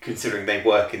 considering they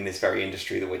work in this very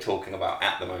industry that we're talking about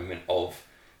at the moment of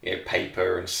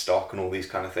paper and stock and all these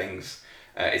kind of things.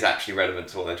 Is actually relevant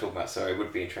to what they're talking about. So I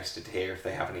would be interested to hear if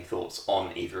they have any thoughts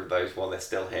on either of those while they're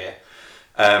still here.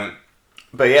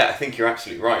 But yeah, I think you're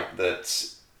absolutely right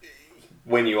that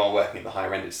when you are working at the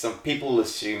higher end, some people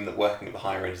assume that working at the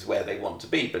higher end is where they want to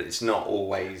be, but it's not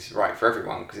always right for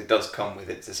everyone because it does come with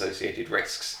its associated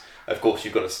risks. Of course,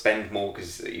 you've got to spend more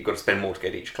because you've got to spend more to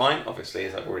get each client. Obviously,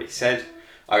 as I've already said,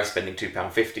 I was spending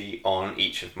 £2.50 on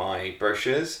each of my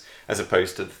brochures as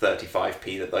opposed to the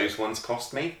 35p that those ones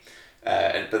cost me.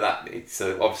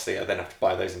 So obviously I then have to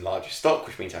buy those in larger stock,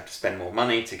 which means I have to spend more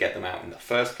money to get them out in the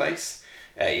first place.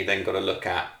 You then got to look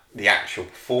at the actual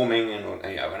performing and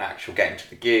and actual getting to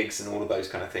the gigs and all of those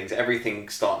kind of things. Everything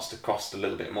starts to cost a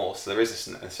little bit more, so there is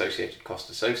an associated cost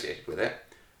associated with it.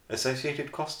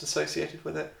 Associated cost associated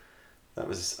with it. That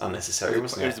was unnecessary,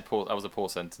 wasn't it? That was a poor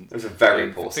sentence. It was a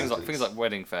very poor things sentence. Things like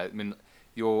wedding fair. I mean,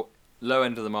 your low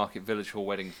end of the market village hall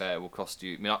wedding fair will cost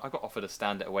you. I mean, I got offered a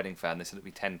stand at a wedding fair and they said it'd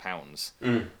be £10.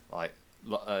 Like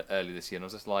early this year, and I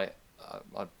was just like,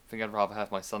 I think I'd rather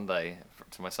have my Sunday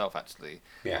to myself actually.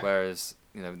 Yeah. Whereas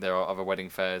there are other wedding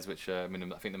fairs which I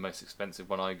think the most expensive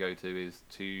one I go to is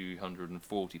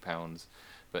 £240,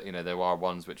 but there are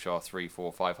ones which are £300,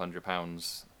 £400,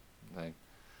 £500.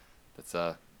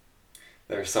 But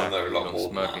there are some that are a lot more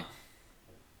than that.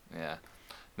 Yeah,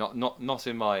 not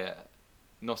in my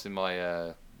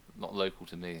not local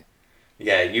to me.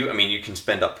 Yeah, you can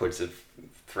spend upwards of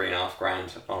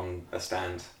 £3,500 on a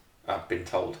stand. I've been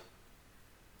told.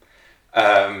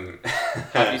 Have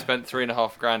you spent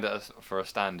 £3,500 for a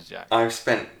stand, Jack? I've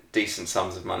spent decent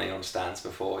sums of money on stands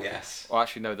before. Yes. Well,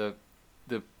 actually, no.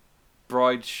 The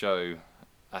bride show.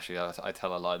 Actually, I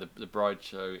tell a lie. The bride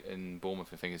show in Bournemouth,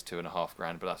 I think, is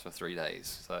 £2,500, but that's for 3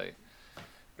 days. So,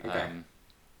 Okay.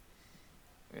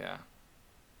 Yeah.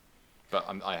 But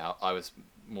I was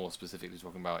more specifically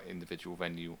talking about individual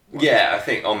venue. Yeah, I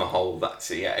think on the whole,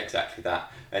 that's exactly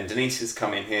that. And Denise has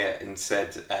come in here and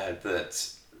said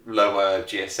that lower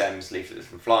GSMs,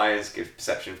 leaflets and flyers give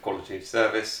perception of quality of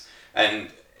service. And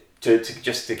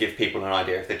just to give people an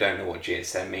idea, if they don't know what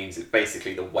GSM means, it's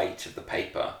basically the weight of the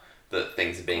paper that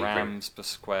things are being grams per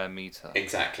square meter.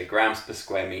 Exactly, grams per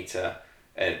square meter,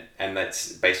 and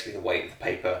that's basically the weight of the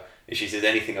paper. And she says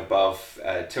anything above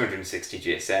 260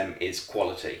 GSM is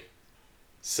quality.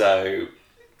 So,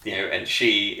 and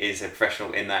she is a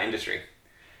professional in that industry.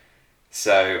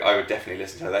 So I would definitely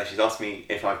listen to her there. She's asked me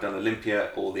if I've done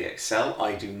Olympia or the Excel.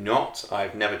 I do not.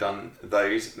 I've never done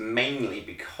those, mainly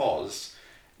because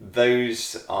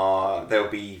there'll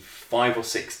be 5 or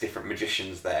 6 different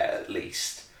magicians there at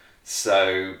least.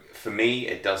 So for me,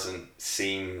 it doesn't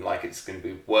seem like it's going to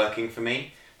be working for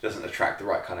me. It doesn't attract the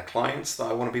right kind of clients that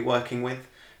I want to be working with.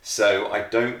 So I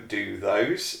don't do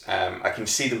those. I can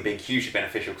see them being hugely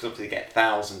beneficial because obviously you get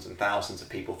thousands and thousands of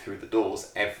people through the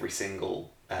doors every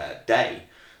single day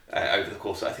over the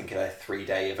course of, I think, they're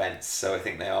 3-day events. So I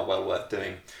think they are well worth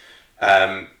doing.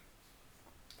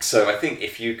 So I think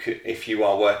if you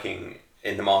are working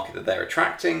in the market that they're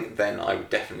attracting, then I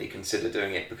would definitely consider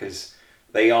doing it because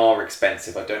they are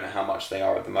expensive. I don't know how much they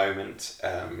are at the moment,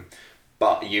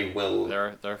 but you will.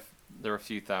 There are a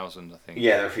few thousand, I think.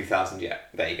 Yeah, there are a few thousand. Yeah,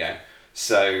 there you go.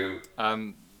 So I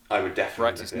would definitely.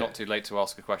 Right, it's not too late to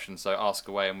ask a question, so ask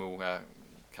away, and we'll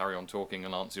carry on talking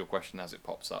and answer your question as it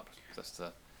pops up. Just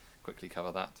to quickly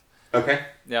cover that. Okay.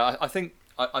 Yeah, I think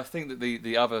that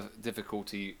the other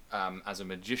difficulty as a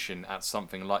magician at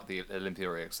something like the Olympia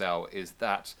or Excel is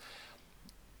that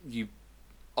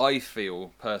I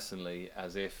feel personally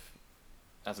as if,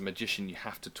 as a magician, you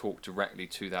have to talk directly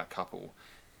to that couple,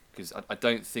 because I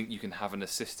don't think you can have an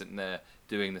assistant there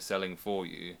doing the selling for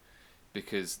you,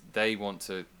 because they want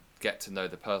to get to know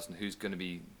the person who's going to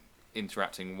be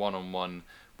interacting one-on-one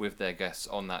with their guests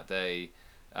on that day.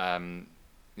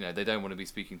 They don't want to be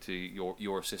speaking to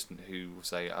your assistant who will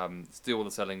say, do all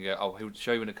the selling, he'll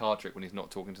show you in a card trick when he's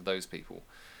not talking to those people,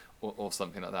 or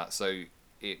something like that. So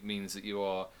it means that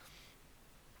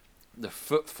the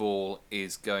footfall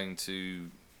is going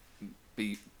to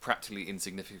be practically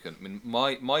insignificant. I mean,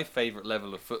 my favourite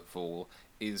level of footfall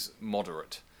is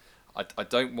moderate. I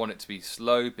don't want it to be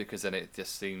slow, because then it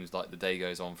just seems like the day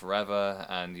goes on forever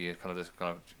and you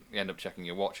end up checking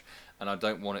your watch. And I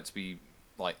don't want it to be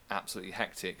like absolutely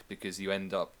hectic because you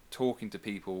end up talking to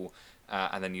people,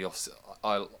 and then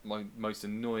my most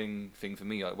annoying thing for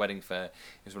me at wedding fair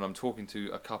is when I'm talking to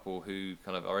a couple who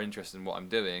kind of are interested in what I'm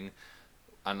doing,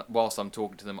 and whilst I'm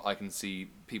talking to them, I can see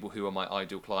people who are my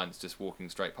ideal clients just walking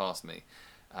straight past me,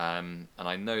 and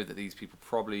I know that these people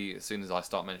probably, as soon as I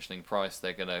start mentioning price,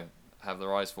 they're gonna have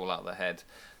their eyes fall out of their head.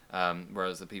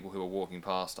 Whereas the people who are walking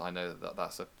past, I know that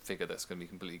that's a figure that's going to be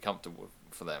completely comfortable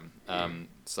for them.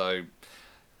 So,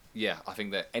 yeah, I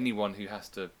think that anyone who has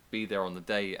to be there on the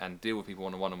day and deal with people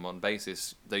on a one-on-one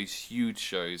basis, those huge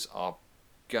shows are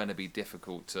going to be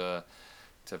difficult to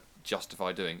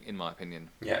justify doing, in my opinion.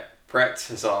 Yeah. Brett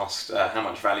has asked, how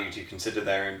much value do you consider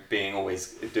there in being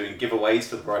always doing giveaways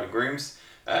for the bride and grooms?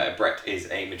 Brett is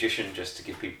a magician, just to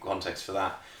give people context for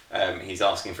that. He's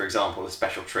asking, for example, a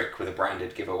special trick with a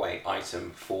branded giveaway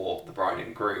item for the bride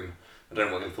and groom. I don't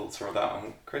know what your thoughts are on that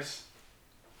one, Chris.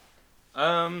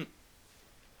 I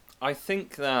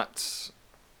think that,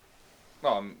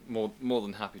 well, I'm more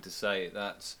than happy to say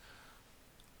that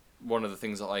one of the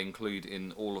things that I include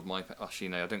in all of my, actually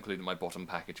no, I don't include it in my bottom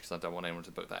package because I don't want anyone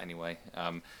to book that anyway.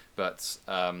 But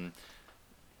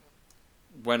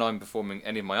when I'm performing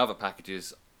any of my other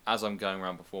packages, as I'm going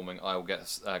around performing, I will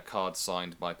get cards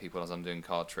signed by people as I'm doing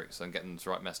card tricks and getting them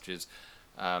to write messages.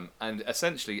 And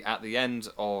essentially, at the end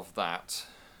of that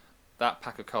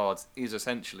pack of cards is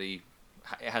essentially,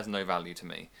 it has no value to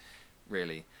me,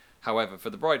 really. However,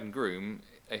 for the bride and groom,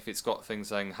 if it's got things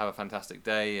saying "Have a fantastic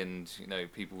day" and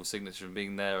people's signature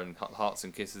being there and hearts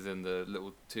and kisses and the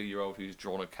little 2-year-old who's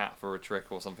drawn a cat for a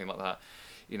trick or something like that,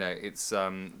 it's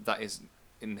that is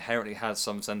inherently has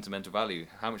some sentimental value.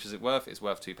 How much is it worth? It's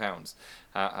worth £2.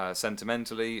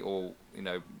 Sentimentally, or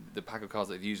the pack of cards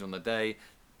that they've used on the day,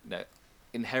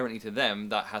 inherently to them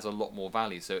that has a lot more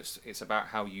value. So it's about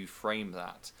how you frame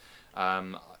that.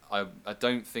 I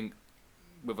don't think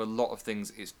with a lot of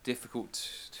things it's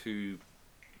difficult to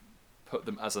put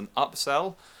them as an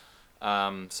upsell.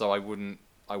 So I wouldn't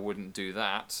do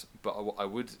that. But what I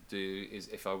would do is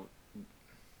if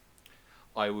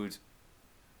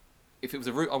it was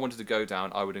a route I wanted to go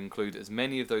down, I would include as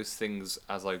many of those things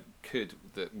as I could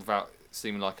without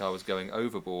seeming like I was going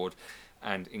overboard,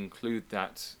 and include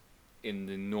that in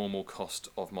the normal cost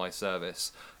of my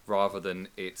service, rather than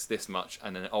it's this much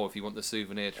and then, if you want the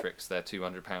souvenir tricks, they're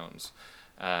 £200.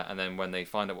 And then when they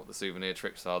find out what the souvenir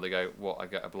tricks are, they go, "What? I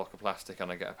get a block of plastic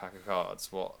and I get a pack of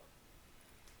cards. What?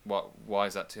 Why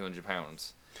is that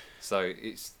 £200?" So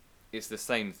it's the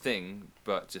same thing,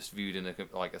 but just viewed in a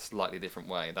slightly different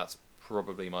way. That's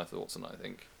probably my thoughts on it, I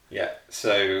think. Yeah,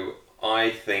 so I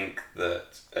think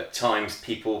that at times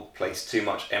people place too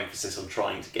much emphasis on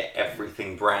trying to get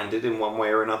everything branded in one way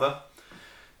or another.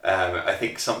 I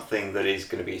think something that is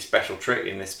going to be a special trick,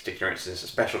 in this particular instance, a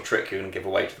special trick you're going to give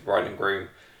away to the bride and groom,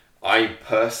 I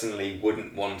personally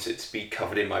wouldn't want it to be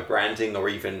covered in my branding or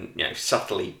even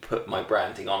subtly put my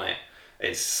branding on it.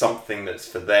 It's something that's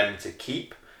for them to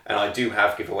keep. And I do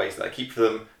have giveaways that I keep for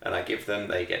them, and I give them,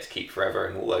 they get to keep forever,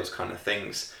 and all those kind of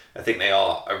things. I think they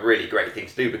are a really great thing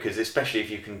to do, because especially if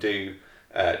you can do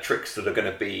tricks that are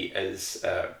going to be, as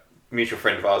a mutual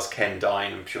friend of ours, Ken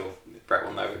Dine, I'm sure Brett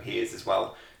will know who he is as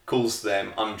well, calls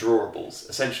them undrawables.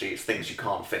 Essentially, it's things you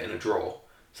can't fit in a drawer,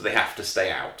 so they have to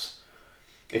stay out.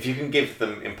 If you can give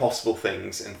them impossible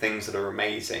things and things that are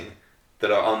amazing,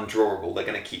 that are undrawable, they're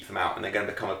going to keep them out, and they're going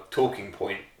to become a talking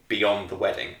point beyond the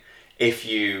wedding. If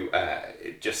you,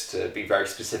 just to be very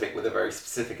specific with a very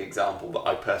specific example that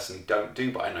I personally don't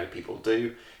do, but I know people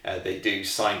do, they do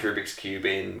signed Rubik's Cube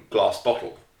in glass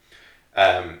bottle.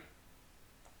 That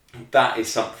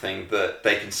is something that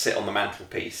they can sit on the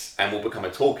mantelpiece and will become a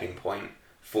talking point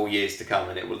for years to come,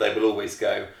 and they will always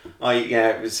go,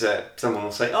 it was, someone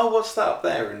will say, what's that up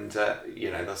there? And,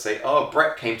 they'll say,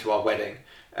 Brett came to our wedding,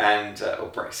 and, or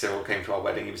Brett Cyril came to our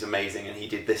wedding, he was amazing, and he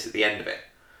did this at the end of it.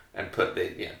 And put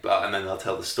and then they'll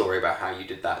tell the story about how you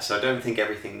did that. So I don't think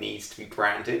everything needs to be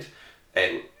branded.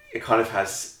 It kind of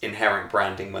has inherent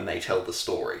branding when they tell the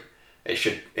story. It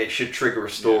should trigger a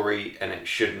story, and it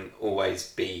shouldn't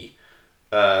always be.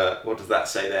 What does that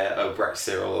say there? Brett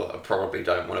Cyril. I probably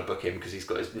don't want to book him because he's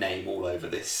got his name all over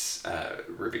this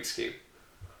Rubik's Cube.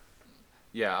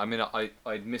 Yeah, I mean, I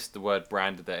missed the word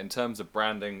branded there. In terms of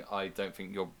branding, I don't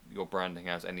think your branding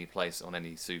has any place on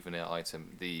any souvenir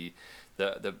item. The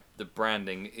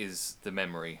branding is the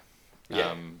memory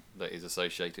that is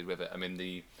associated with it. I mean,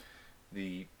 the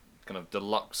kind of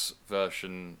deluxe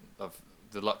version of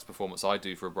deluxe performance I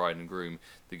do for a bride and groom,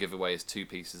 the giveaway is 2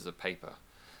 pieces of paper.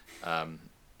 And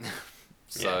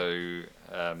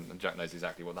Jack knows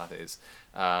exactly what that is.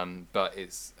 But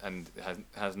it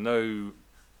has no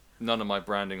none of my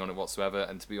branding on it whatsoever.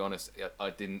 And to be honest, I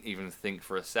didn't even think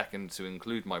for a second to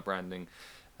include my branding,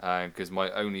 because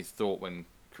my only thought when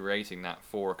creating that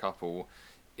for a couple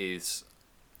is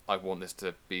I want this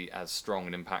to be as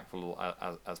strong and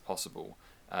impactful as possible.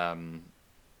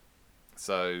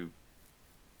 So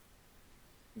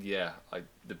yeah,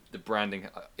 the branding,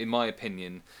 in my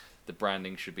opinion, the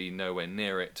branding should be nowhere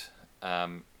near it,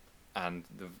 and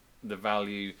the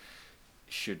value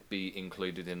should be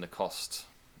included in the cost,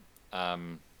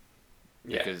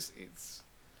 because it's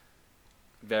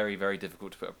very, very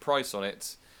difficult to put a price on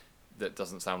it that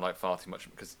doesn't sound like far too much,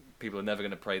 because people are never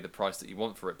going to pay the price that you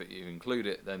want for it, but you include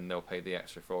it, then they'll pay the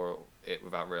extra for it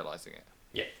without realising it.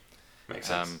 Yeah, makes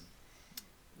sense.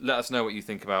 Let us know what you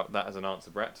think about that as an answer,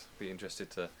 Brett. Be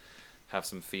interested to have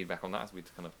some feedback on that, as we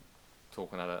kind of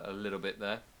talk on that a little bit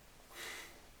there.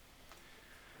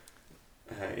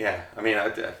 Yeah, I mean, I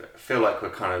feel like we're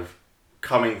kind of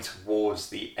coming towards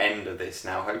the end of this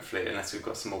now, hopefully, unless we've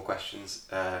got some more questions.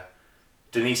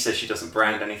 Denise says she doesn't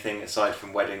brand anything aside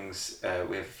from weddings.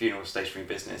 We have a funeral stationery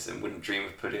business and wouldn't dream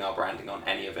of putting our branding on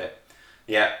any of it.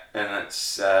 Yeah, and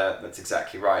that's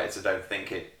exactly right. I don't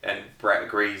think it, and Brett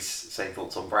agrees, same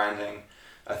thoughts on branding.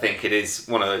 I think it is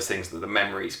one of those things that the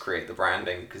memories create the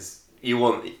branding, because you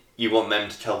want them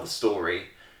to tell the story.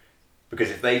 Because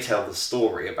if they tell the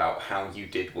story about how you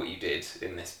did what you did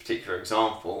in this particular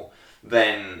example,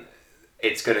 then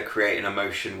it's going to create an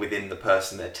emotion within the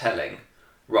person they're telling,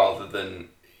 rather than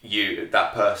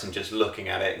that person just looking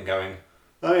at it and going,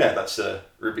 oh yeah, that's a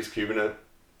Rubik's Cube in a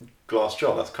glass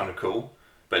jar, that's kind of cool.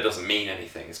 But it doesn't mean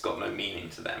anything, it's got no meaning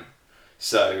to them.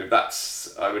 So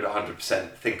I would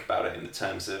 100% think about it in the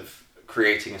terms of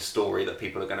creating a story that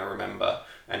people are going to remember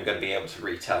and going to be able to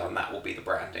retell, and that will be the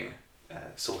branding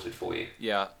sorted for you.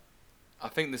 Yeah, I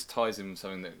think this ties in with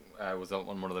something that was on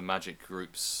one of the Magic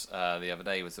groups the other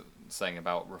day, was saying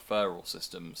about referral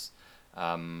systems,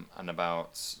 and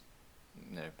about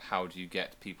how do you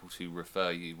get people to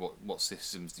refer you, what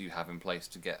systems do you have in place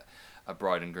to get a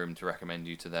bride and groom to recommend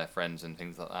you to their friends and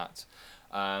things like that.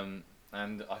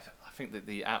 And I think that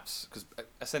the apps, because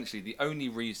essentially the only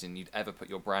reason you'd ever put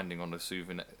your branding on a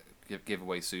souvenir,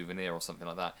 giveaway souvenir or something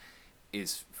like that,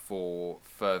 is for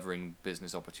furthering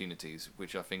business opportunities,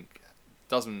 which I think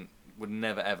would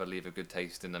never ever leave a good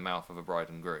taste in the mouth of a bride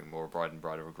and groom, or a bride and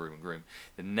bride, or a groom and groom.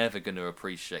 They're never going to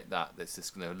appreciate that. That's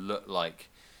just going to look like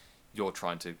you're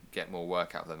trying to get more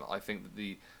work out of them. I think that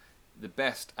the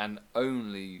best and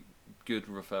only good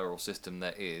referral system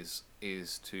there is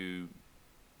to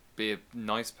be a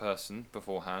nice person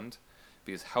beforehand,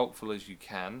 be as helpful as you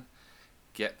can,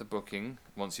 get the booking.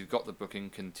 Once you've got the booking,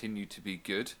 continue to be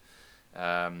good.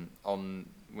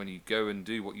 When you go and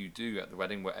do what you do at the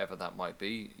wedding, whatever that might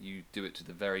be, you do it to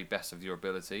the very best of your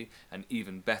ability, and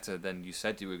even better than you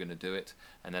said you were going to do it.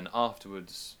 And then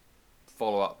afterwards,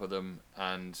 follow up with them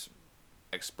and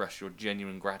express your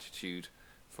genuine gratitude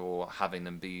for having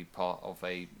them be part of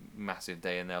a massive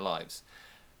day in their lives.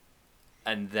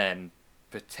 And then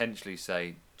potentially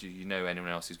say, do you know anyone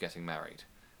else who's getting married?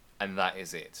 And that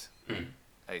is it.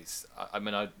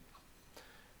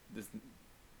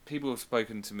 People have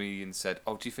spoken to me and said,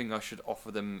 oh, do you think I should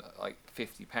offer them like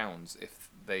 £50 if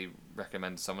they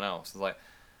recommend someone else? It's like,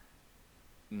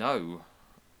 no,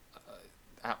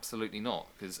 absolutely not.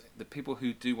 Because the people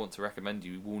who do want to recommend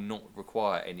you will not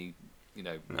require any,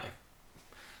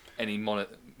 any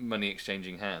money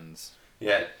exchanging hands.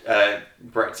 Yeah,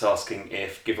 Brett's asking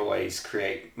if giveaways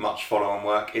create much follow-on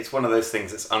work. It's one of those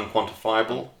things that's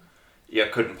unquantifiable. Yeah,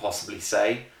 couldn't possibly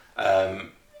say. I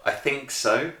think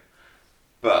so,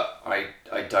 but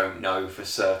I don't know for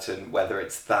certain whether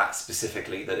it's that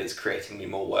specifically that is creating me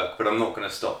more work. But I'm not going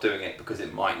to stop doing it because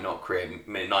it might not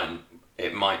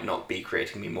be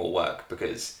creating me more work,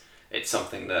 because it's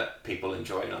something that people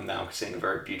enjoy, and I'm now seeing a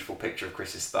very beautiful picture of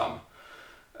Chris's thumb.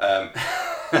 I'm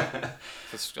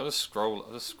just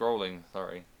scrolling,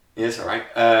 sorry. Yeah, it's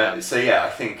alright. So yeah, I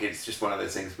think it's just one of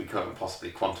those things we can't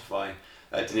possibly quantify.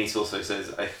 Denise also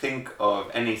says, I think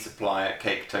of any supplier,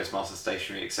 cake, Toastmaster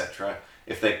stationery, etc.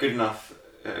 If they're good enough,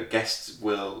 guests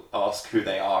will ask who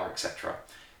they are, etc.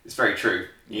 It's very true.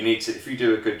 You need to, if you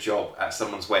do a good job at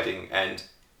someone's wedding, and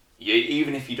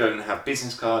even if you don't have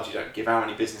business cards, you don't give out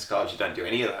any business cards, you don't do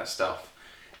any of that stuff,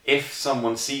 if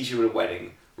someone sees you at a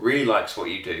wedding, really likes what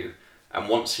you do, and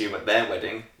wants you at their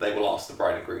wedding, they will ask the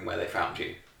bride and groom where they found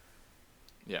you.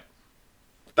 Yeah.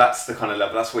 That's the kind of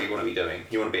level, that's what you want to be doing.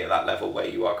 You want to be at that level where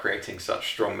you are creating such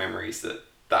strong memories that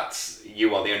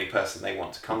you are the only person they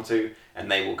want to come to,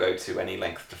 and they will go to any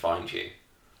length to find you.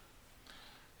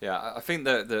 Yeah, I think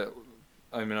that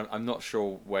I'm not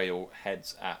sure where your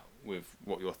head's at with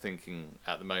what you're thinking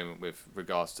at the moment with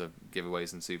regards to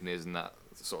giveaways and souvenirs and that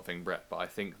sort of thing, Brett. But I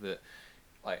think that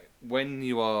like when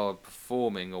you are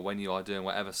performing or when you are doing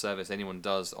whatever service anyone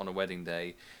does on a wedding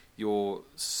day, your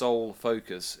sole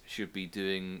focus should be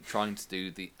trying to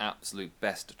do the absolute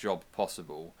best job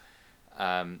possible,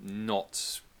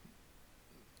 not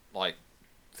like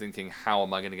thinking how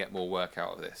am I going to get more work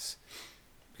out of this.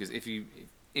 Because if you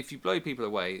blow people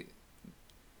away,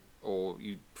 or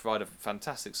you provide a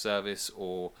fantastic service,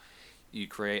 or you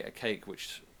create a cake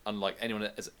which unlike anyone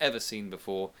has ever seen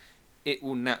before, it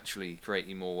will naturally create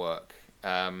you more work.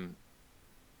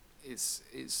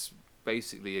 It's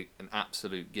basically an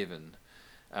absolute given.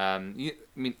 You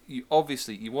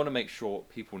obviously you want to make sure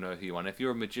people know who you are. And if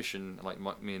you're a magician like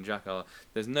me and Jack are,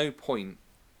 there's no point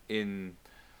in.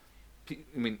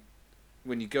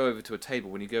 When you go over to a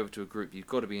table, when you go over to a group, you've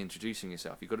got to be introducing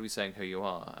yourself. You've got to be saying who you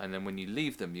are, and then when you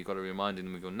leave them, you've got to be reminding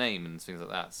them of your name and things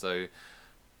like that. So,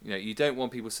 you don't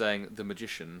want people saying the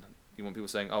magician. You want people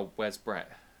saying, "Oh, where's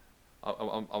Brett? I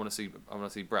want to see Brett. I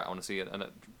want to see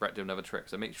Brett do another trick."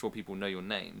 So make sure people know your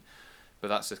name. But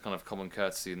that's just kind of common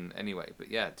courtesy anyway. But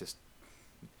yeah, just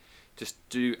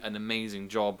do an amazing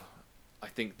job. I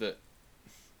think that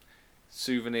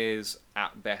souvenirs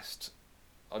at best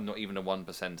are not even a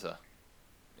 1%er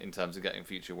in terms of getting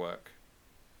future work.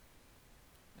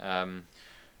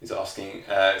 He's asking,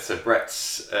 so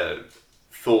Brett's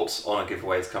thoughts on a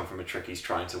giveaway has come from a trick he's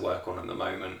trying to work on at the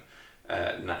moment.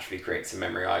 Naturally creates a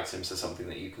memory item, so something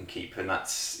that you can keep, and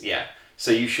that's, yeah.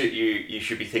 So you should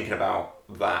be thinking about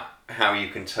that, how you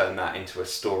can turn that into a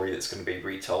story that's going to be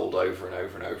retold over and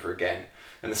over and over again.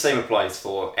 And the same applies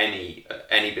for any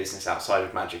business outside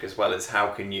of magic as well, as how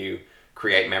can you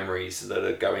create memories that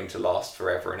are going to last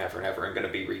forever and ever and ever and going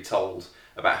to be retold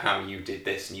about how you did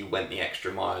this and you went the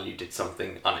extra mile, you did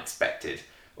something unexpected,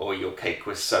 or your cake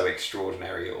was so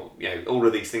extraordinary, or all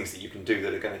of these things that you can do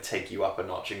that are going to take you up a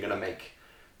notch and going to make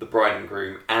the bride and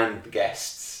groom and the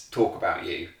guests talk about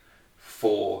you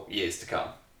for years to come.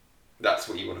 That's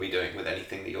what you want to be doing with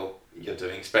anything that you're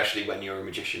doing, especially when you're a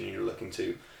magician and you're looking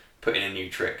to put in a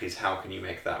new trick, is how can you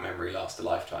make that memory last a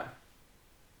lifetime.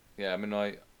 Yeah, I'm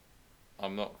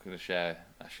not going to share.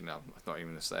 Actually, no, I'm not even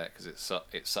going to say it because it's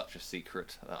such a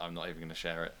secret that I'm not even going to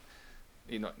share it.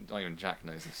 Not even Jack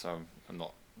knows this, so I'm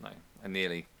not. No, I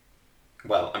nearly.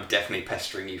 Well, I'm definitely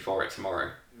pestering you for it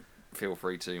tomorrow. Feel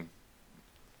free to.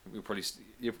 You'll probably still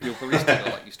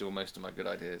like you steal most of my good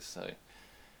ideas. So.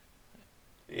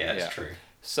 Yeah, it's true.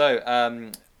 So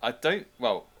I think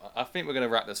we're going to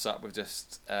wrap this up with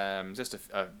just a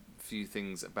few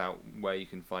things about where you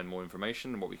can find more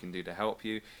information and what we can do to help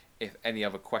you. If any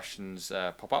other questions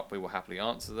pop up, we will happily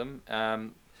answer them.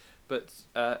 But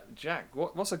Jack,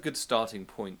 what's a good starting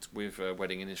point with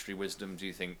Wedding Industry Wisdom, do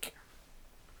you think?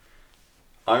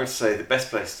 I would say the best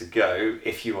place to go,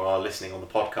 if you are listening on the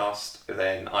podcast,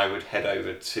 then I would head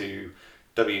over to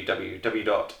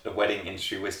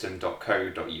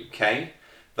www.weddingindustrywisdom.co.uk.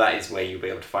 That is where you'll be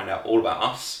able to find out all about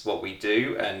us, what we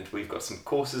do, and we've got some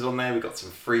courses on there, we've got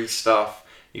some free stuff.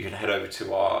 You can head over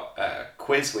to our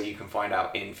quiz where you can find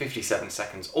out in 57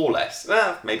 seconds or less,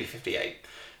 maybe 58.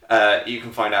 You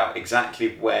can find out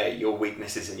exactly where your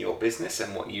weakness is in your business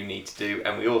and what you need to do.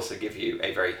 And we also give you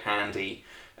a very handy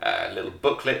little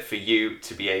booklet for you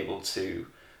to be able to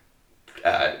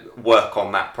work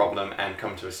on that problem and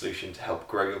come to a solution to help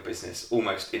grow your business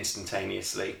almost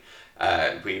instantaneously.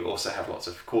 We also have lots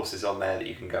of courses on there that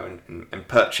you can go and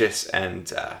purchase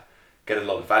and get a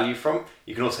lot of value from.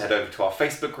 You can also head over to our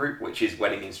Facebook group, which is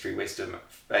Wedding Industry Wisdom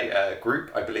Group,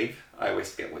 I believe. I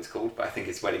always forget what it's called, but I think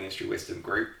it's Wedding Industry Wisdom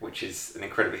Group, which is an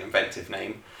incredibly inventive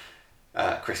name.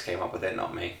 Chris came up with it,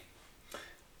 not me.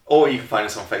 Or you can find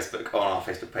us on Facebook, on our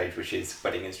Facebook page, which is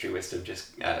Wedding Industry Wisdom.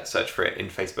 Just search for it in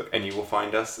Facebook and you will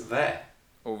find us there.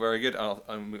 All very good.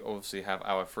 And we obviously have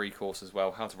our free course as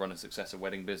well, How to Run a Successful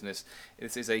Wedding Business.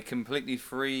 This is a completely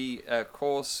free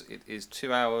course. It is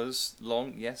 2 hours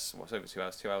long. Yes, what's over 2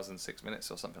 hours? 2 hours and 6 minutes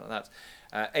or something like that.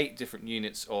 8 different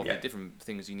units of different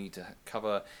things you need to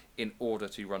cover in order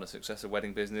to run a successful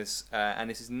wedding business. And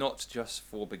this is not just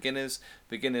for beginners.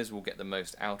 Beginners will get the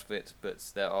most out of it,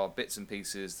 but there are bits and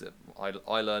pieces that I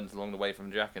learned along the way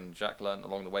from Jack, and Jack learned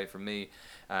along the way from me.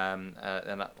 And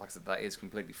that, like I said, that is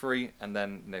completely free. And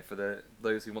then, for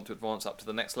those who want to advance up to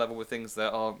the next level with things,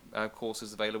 there are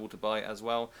courses available to buy as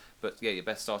well. But yeah, your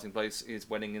best starting place is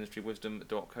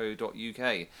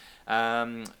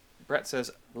weddingindustrywisdom.co.uk. Brett says,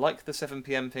 like the 7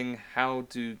 p.m. thing, how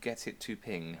do get it to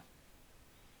ping?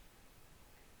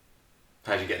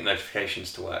 How do you get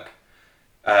notifications to work?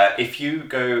 If you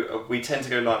go, we tend to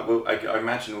go live. Well, I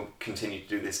imagine we'll continue to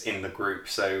do this in the group.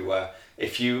 So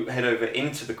if you head over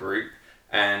into the group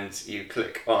and you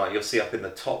click, you'll see up in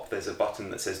the top there's a button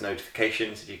that says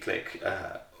notifications. If you click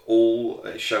all,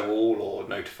 show all, or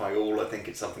notify all, I think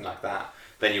it's something like that,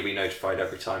 then you'll be notified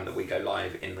every time that we go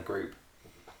live in the group.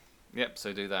 Yep,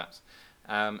 so do that.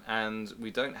 And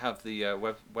we don't have the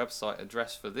website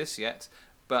address for this yet,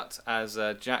 but as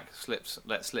Jack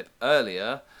let slip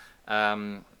earlier,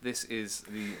 this is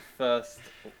the first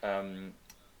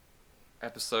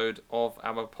episode of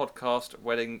our podcast,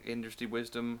 Wedding Industry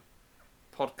Wisdom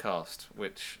Podcast,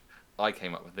 which I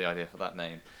came up with the idea for that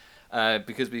name,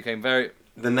 because we became very...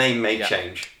 The name may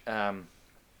change.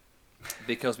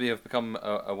 Because we have become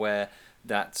aware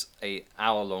that a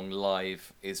hour-long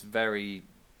live is very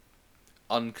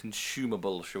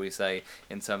unconsumable, shall we say,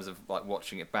 in terms of like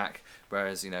watching it back,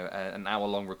 whereas an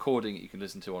hour-long recording you can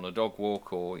listen to on a dog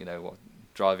walk or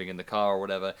driving in the car or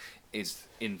whatever is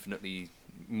infinitely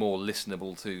more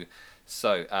listenable too.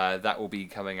 So that will be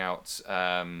coming out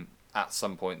at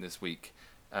some point this week.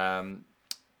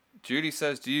 Julie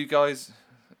says, do you guys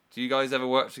ever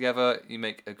work together? You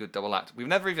make a good double act. We've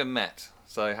never even met,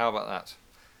 so how about that?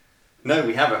 No,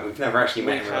 we haven't. We've never actually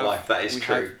met in real life. That is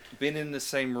true. Have been in the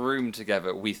same room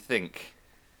together, we think.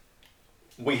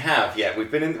 We have, yeah. We've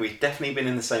definitely been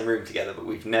in the same room together, but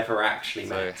we've never actually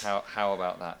met. So how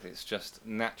about that? It's just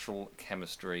natural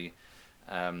chemistry,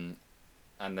 and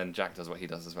then Jack does what he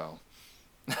does as well.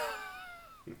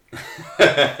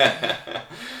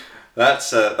 That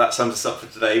sums us up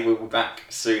for today. We'll be back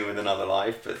soon with another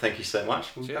live, but thank you so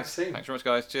much. We'll be back soon. Thanks very much,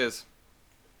 guys. Cheers.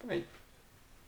 Bye.